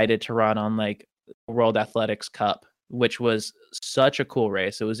got invited to run on like World Athletics Cup, which was such a cool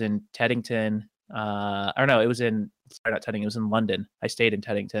race. It was in Teddington, or no, it was in sorry, not Teddington, it was in London. I stayed in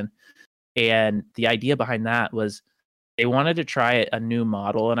Teddington, and the idea behind that was they wanted to try a new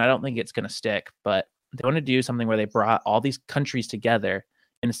model, and I don't think it's going to stick, but they want to do something where they brought all these countries together.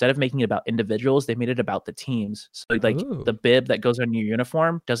 And instead of making it about individuals, they made it about the teams. So like Ooh, the bib that goes on your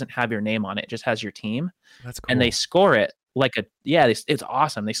uniform doesn't have your name on it; it just has your team, that's and they cool. score it like it's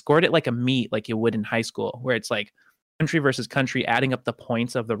awesome. They scored it like a meet, like you would in high school, where it's like country versus country, adding up the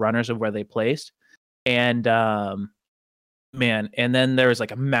points of the runners of where they placed, and man, and then there was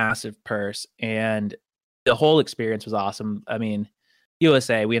like a massive purse, and the whole experience was awesome. I mean,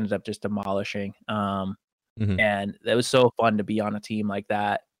 USA, we ended up just demolishing. Mm-hmm. And it was so fun to be on a team like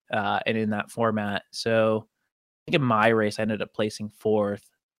that, and in that format. So I think in my race, I ended up placing fourth.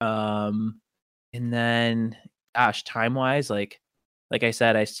 And then, gosh, time wise, like I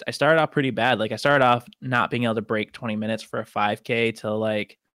said, I started off pretty bad. Like I started off not being able to break 20 minutes for a 5K till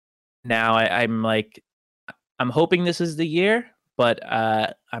like now I'm like I'm hoping this is the year, but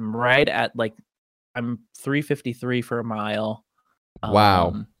I'm right at like I'm 3:53 for a mile. Wow.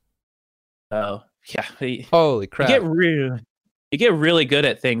 Um, so yeah, Holy crap. you get really good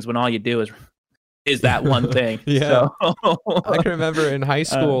at things when all you do is that one thing. Yeah. So I can remember in high uh,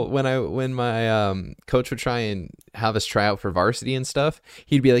 school when my coach would try and have us try out for varsity and stuff,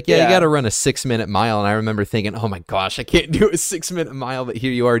 he'd be like, "Yeah, you got yeah, to run a 6-minute mile." And I remember thinking, "Oh my gosh, I can't do a 6-minute mile." But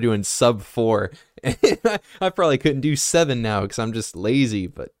here you are doing sub 4, and I probably couldn't do 7 now because I'm just lazy.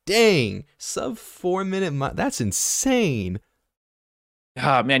 But dang, sub 4-minute mile, that's insane.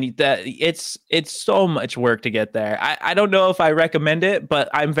 Oh man, that it's so much work to get there. I don't know if I recommend it, but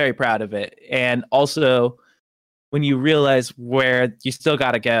I'm very proud of it. And also when you realize where you still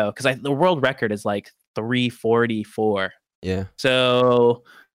got to go, because the world record is like 344. Yeah. So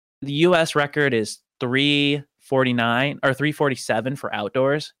the US record is 349 or 347 for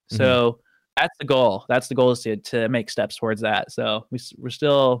outdoors. Hmm. So that's the goal. That's the goal, is to make steps towards that. So we're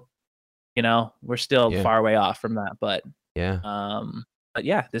still, we're still Yeah. far way off from that, Yeah. um but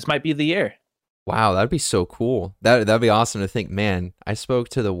yeah, this might be the year. Wow, that'd be so cool. That'd be awesome to think, man, I spoke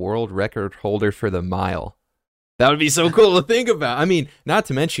to the world record holder for the mile. That would be so cool to think about. I mean, not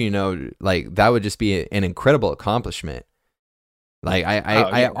to mention, like that would just be an incredible accomplishment. Like Oh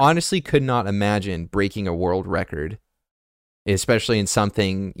I yeah. honestly could not imagine breaking a world record, especially in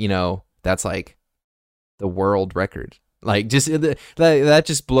something, that's like the world record. Like just that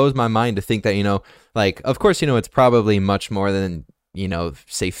just blows my mind to think that, like of course, it's probably much more than,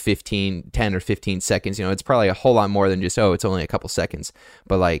 say 10 or 15 seconds. It's probably a whole lot more than just, oh, it's only a couple seconds.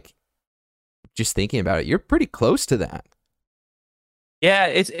 But like just thinking about it, you're pretty close to that. Yeah,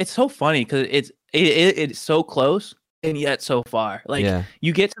 it's so funny because it's so close and yet so far. Like Yeah.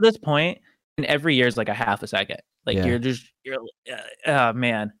 you get to this point, and every year is like a half a second. Like Yeah. you're oh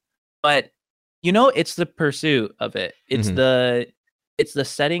man. But it's the pursuit of it. Hmm. It's the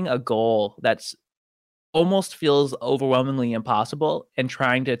setting a goal that's almost feels overwhelmingly impossible and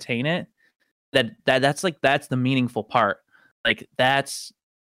trying to attain it. That's the meaningful part. Like that's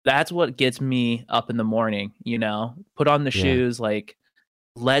what gets me up in the morning, put on the Yeah. shoes, like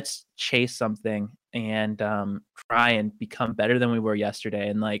let's chase something and try and become better than we were yesterday.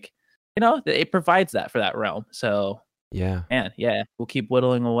 And like, it provides that for that realm. So Yeah. man, yeah, we'll keep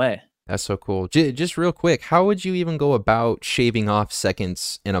whittling away. That's so cool. Just real quick, how would you even go about shaving off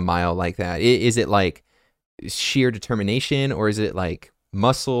seconds in a mile like that? Is it like sheer determination, or is it like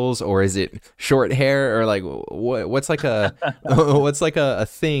muscles, or is it short hair, or like what's like a what's like a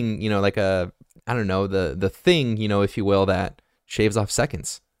thing, like a, I don't know, the thing, if you will, that shaves off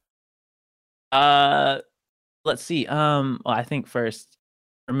seconds? uh let's see. Well, I think first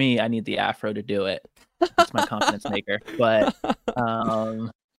for me, I need the afro to do it. That's my confidence maker. But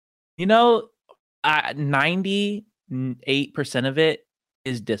um you know 98% of it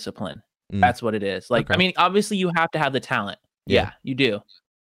is discipline. Mm, That's what it is. Like, I okay. mean, obviously you have to have the talent. Yeah. Yeah, you do.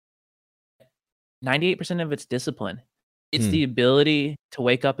 98% of it's discipline. It's Mm, the ability to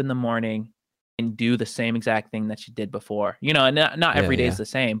wake up in the morning and do the same exact thing that you did before. And not yeah. every day Yeah. is the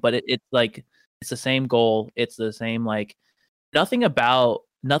same, but it's like it's the same goal. It's the same, like nothing about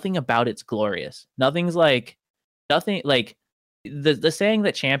it's glorious. Nothing like the saying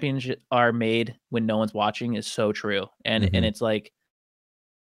that champions are made when no one's watching is so true. And Hmm. it's like,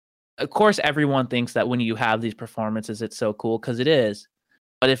 of course everyone thinks that when you have these performances it's so cool, because it is.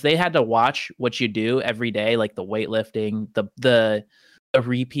 But if they had to watch what you do every day, like the weightlifting, the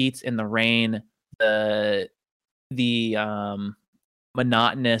repeats in the rain, the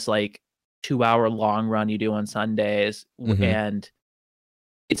monotonous like 2-hour long run you do on Sundays, Hmm. and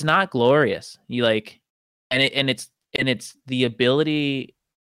it's not glorious. You like, and it's the ability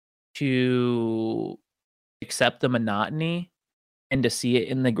to accept the monotony and to see it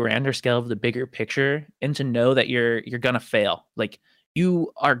in the grander scale of the bigger picture, and to know that you're gonna fail. Like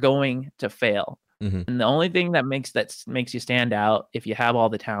you are going to fail. Hmm. And the only thing that makes you stand out, if you have all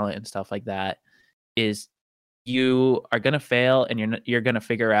the talent and stuff like that, is you are gonna fail, and you're gonna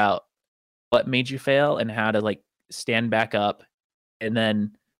figure out what made you fail and how to like stand back up and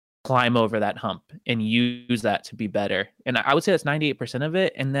then climb over that hump and use that to be better. And I would say that's 98% of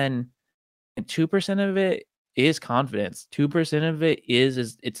it. And then 2% of it is confidence. 2% of it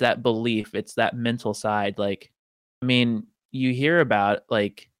is it's that belief, it's that mental side. Like, I mean, you hear about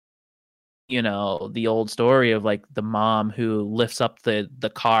like, the old story of like the mom who lifts up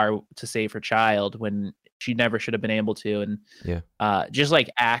the car to save her child when she never should have been able to. And Yeah. just like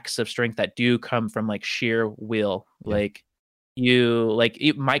acts of strength that do come from like sheer will. Yeah. Like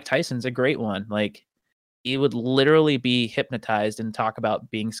Mike Tyson's a great one. Like he would literally be hypnotized and talk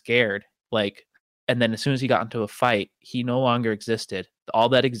about being scared. Like, and then as soon as he got into a fight, he no longer existed. All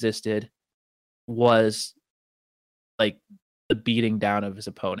that existed was like the beating down of his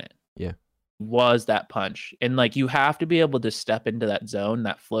opponent, Yeah. was that punch. And like you have to be able to step into that zone,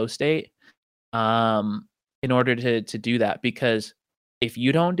 that flow state, in order to do that. Because if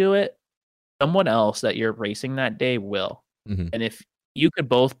you don't do it, someone else that you're racing that day will. Hmm. And if you could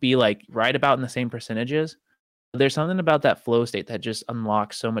both be like right about in the same percentages, there's something about that flow state that just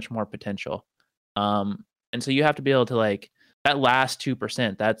unlocks so much more potential. And so you have to be able to like that last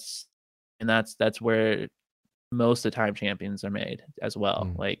 2%, that's where most of the time champions are made as well.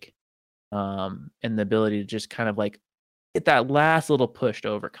 Mm. Like, and the ability to just kind of like get that last little push to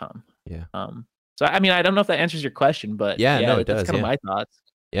overcome. Yeah. So I mean, I don't know if that answers your question, but Yeah, no, yeah, it that's does. kind of Yeah. my thoughts.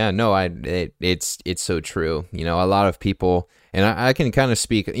 Yeah, no, it's so true. You know, a lot of people, and I can kind of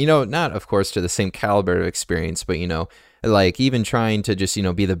speak, you know, not of course to the same caliber of experience, but you know, like even trying to just, you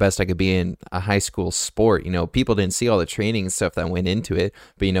know, be the best I could be in a high school sport, you know, people didn't see all the training and stuff that went into it.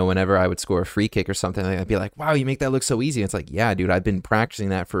 But you know, whenever I would score a free kick or something, I'd be like, wow, you make that look so easy. It's like, yeah, dude, I've been practicing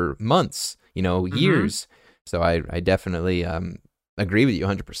that for months, you know, Mm-hmm. years. So I definitely agree with you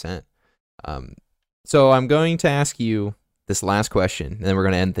 100%. Um, so I'm going to ask you this last question, and then we're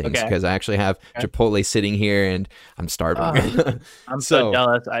going to end things Okay. because I actually have Okay. Chipotle sitting here and I'm starving. I'm so So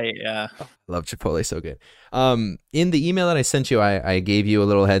jealous. I I love Chipotle, so good. In the email that I sent you, I gave you a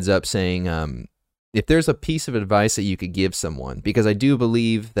little heads up saying if there's a piece of advice that you could give someone, because I do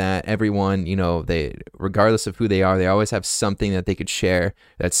believe that everyone, you know, they regardless of who they are, they always have something that they could share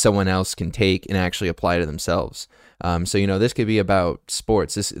that someone else can take and actually apply to themselves. So you know, this could be about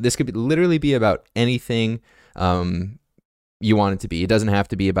sports. This could literally be about anything. You want it to be. It doesn't have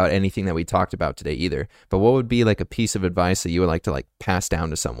to be about anything that we talked about today either. But what would be like a piece of advice that you would like to like pass down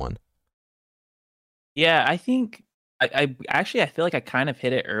to someone? Yeah, I think I actually I feel like I kind of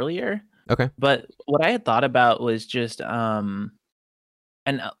hit it earlier, Okay. but what I had thought about was just and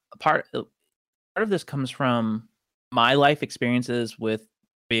part of this comes from my life experiences with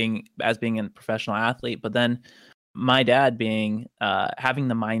being a professional athlete, but then my dad being having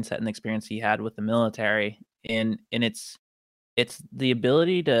the mindset and the experience he had with the military, and it's the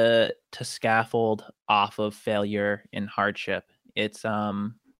ability to scaffold off of failure and hardship. It's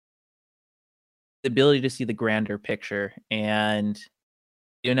the ability to see the grander picture, and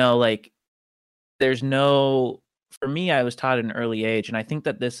you know, like there's no for me, I was taught at an early age, and I think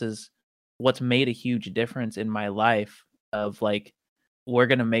that this is what's made a huge difference in my life of like, we're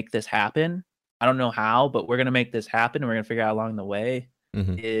gonna make this happen. I don't know how, but we're gonna make this happen and we're gonna figure out along the way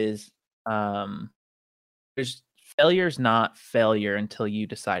Mm-hmm. is there's failure's not failure until you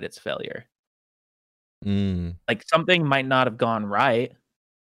decide it's failure. Mm. Like something might not have gone right.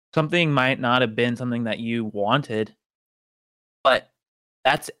 Something might not have been something that you wanted, but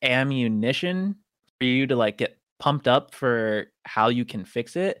that's ammunition for you to like get pumped up for how you can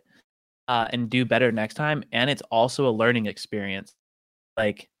fix it and do better next time. And it's also a learning experience.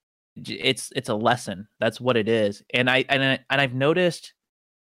 Like it's a lesson. That's what it is. And I've noticed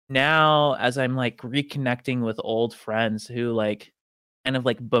now as I'm like reconnecting with old friends who like kind of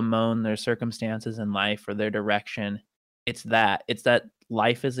like bemoan their circumstances in life or their direction. It's that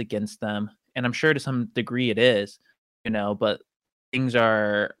life is against them. And I'm sure to some degree it is, you know, but things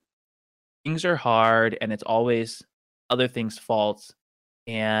are things are hard and it's always other things' faults.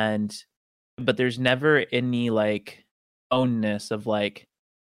 And but there's never any like ownness of like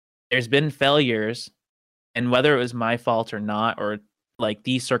there's been failures and whether it was my fault or not, or like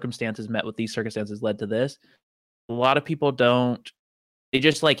these circumstances met with these circumstances led to this. A lot of people don't they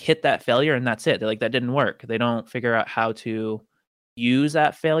just like hit that failure and that's it. They're like, that didn't work. They don't figure out how to use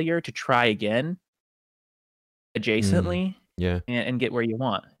that failure to try again Mm. adjacently Yeah. and get where you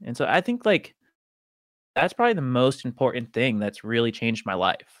want. And so I think like that's probably the most important thing that's really changed my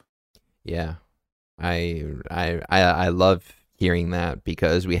life. Yeah. I love hearing that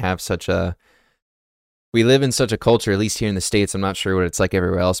because we live in such a culture, at least here in the States. I'm not sure what it's like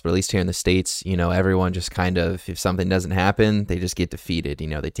everywhere else, but at least here in the States, you know, everyone just kind of, if something doesn't happen, they just get defeated. You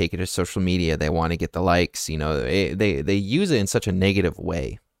know, they take it to social media. They want to get the likes. You know, they use it in such a negative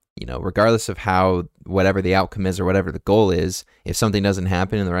way. You know, regardless of how, whatever the outcome is or whatever the goal is, if something doesn't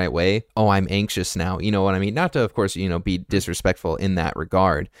happen in the right way, oh, I'm anxious now. You know what I mean? Not to, of course, you know, be disrespectful in that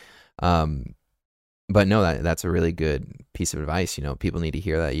regard. Um, but no, that's a really good piece of advice. You know, people need to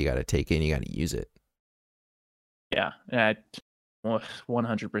hear that. You got to take it and you got to use it. Yeah.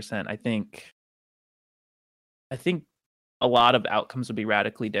 100%. I think a lot of outcomes would be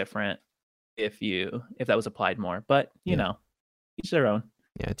radically different if that was applied more. But, you Yeah. know, each their own.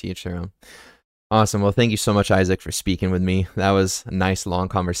 Yeah. To each their own. Awesome. Well, thank you so much, Isaac, for speaking with me. That was a nice long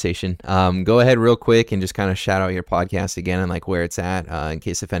conversation. Go ahead real quick and just kind of shout out your podcast again and like where it's at in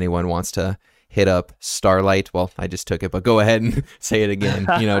case if anyone wants to hit up Starlight. Well, I just took it, but go ahead and say it again.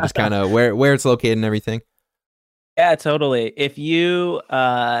 You know, just kind of where it's located and everything. Yeah, totally. If you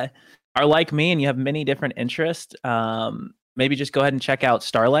are like me and you have many different interests, maybe just go ahead and check out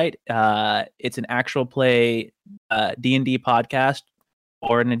Starlight. It's an actual play D&D podcast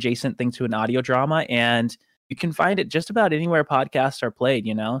or an adjacent thing to an audio drama, and you can find it just about anywhere podcasts are played.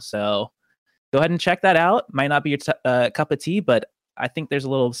 You know, so go ahead and check that out. Might not be your cup of tea, but I think there's a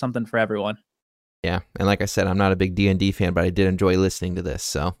little something for everyone. Yeah, and like I said, I'm not a big D&D fan, but I did enjoy listening to this.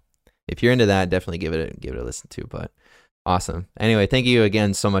 So if you're into that, definitely give it a listen to. But awesome. Anyway, thank you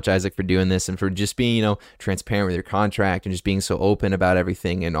again so much, Isaac, for doing this and for just being, transparent with your contract and just being so open about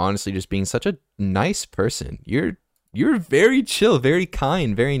everything, and honestly just being such a nice person. You're very chill, very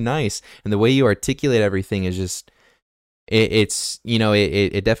kind, very nice, and the way you articulate everything is just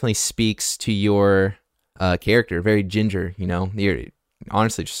it definitely speaks to your character. Very ginger, You're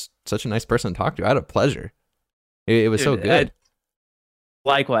honestly just such a nice person to talk to. I had a pleasure. It was so good.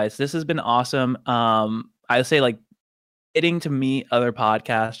 Likewise, this has been awesome. I would say, like, getting to meet other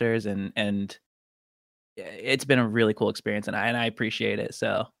podcasters and it's been a really cool experience, and I appreciate it.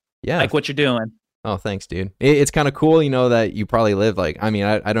 So yeah, like what you're doing. Oh, thanks, dude. It's kind of cool, that you probably live I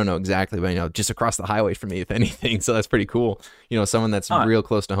don't know exactly, but just across the highway from me, if anything. So that's pretty cool. Someone that's real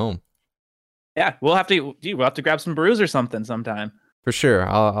close to home. Yeah, we'll have to grab some brews or something sometime. For sure.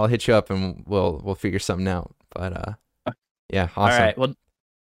 I'll hit you up and we'll figure something out. But yeah, awesome. All right. Well,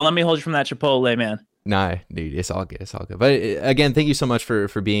 let me hold you from that Chipotle, man. Nah, dude, it's all good. It's all good. But again, thank you so much for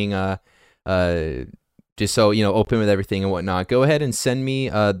being just so open with everything and whatnot. Go ahead and send me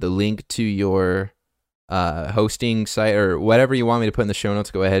the link to your hosting site or whatever you want me to put in the show notes.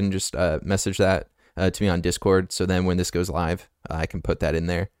 Go ahead and just message that to me on Discord. So then when this goes live, I can put that in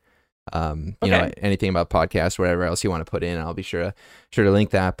there. Anything about podcasts, whatever else you want to put in, I'll be sure to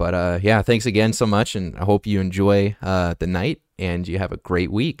link that. But yeah, thanks again so much, and I hope you enjoy the night and you have a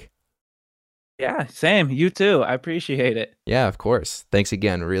great week. Yeah, same. You too. I appreciate it. Yeah, of course. Thanks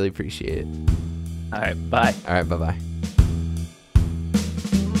again. Really appreciate it. All right, bye. All right, bye-bye.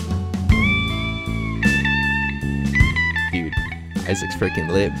 Dude, Isaac's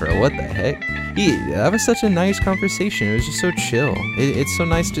freaking lit, bro. What the heck? That was such a nice conversation. It was just so chill. It's so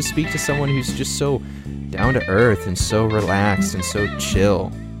nice to speak to someone who's just so down to earth and so relaxed and so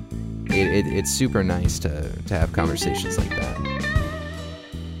chill. It's super nice to have conversations like that.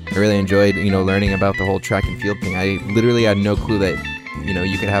 I really enjoyed, learning about the whole track and field thing. I literally had no clue that,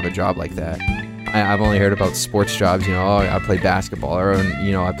 you could have a job like that. I've only heard about sports jobs, I play basketball, or,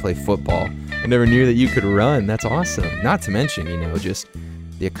 I play football. I never knew that you could run. That's awesome. Not to mention, just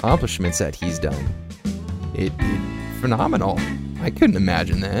the accomplishments that he's done. It phenomenal. I couldn't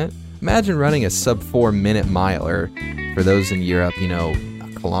imagine that. Imagine running a sub 4 minute mile, or for those in Europe, a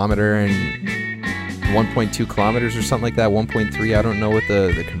kilometer and 1.2 kilometers or something like that. 1.3. I don't know what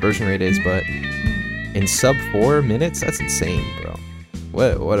the conversion rate is, but in sub 4 minutes, that's insane, bro.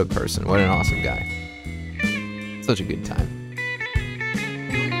 What a person. What an awesome guy. Such a good time.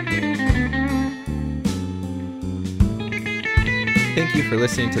 Thank you for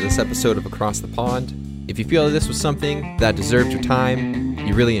listening to this episode of Across the Pond. If you feel this was something that deserved your time,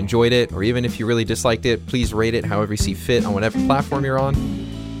 you really enjoyed it, or even if you really disliked it, please rate it however you see fit on whatever platform you're on.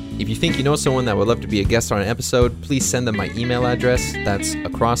 If you think you know someone that would love to be a guest on an episode, please send them my email address. That's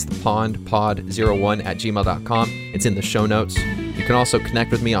acrossthepondpod01@gmail.com. It's in the show notes. You can also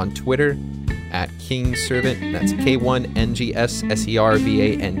connect with me on Twitter at KingServant. That's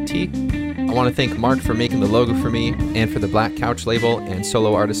KIngsServant. I want to thank Mark for making the logo for me, and for the Black Couch label and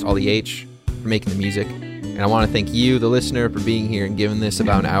solo artist Ollie H for making the music. And I want to thank you, the listener, for being here and giving this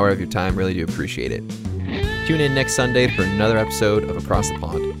about an hour of your time. Really do appreciate it. Tune in next Sunday for another episode of Across the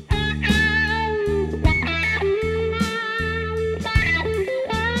Pond.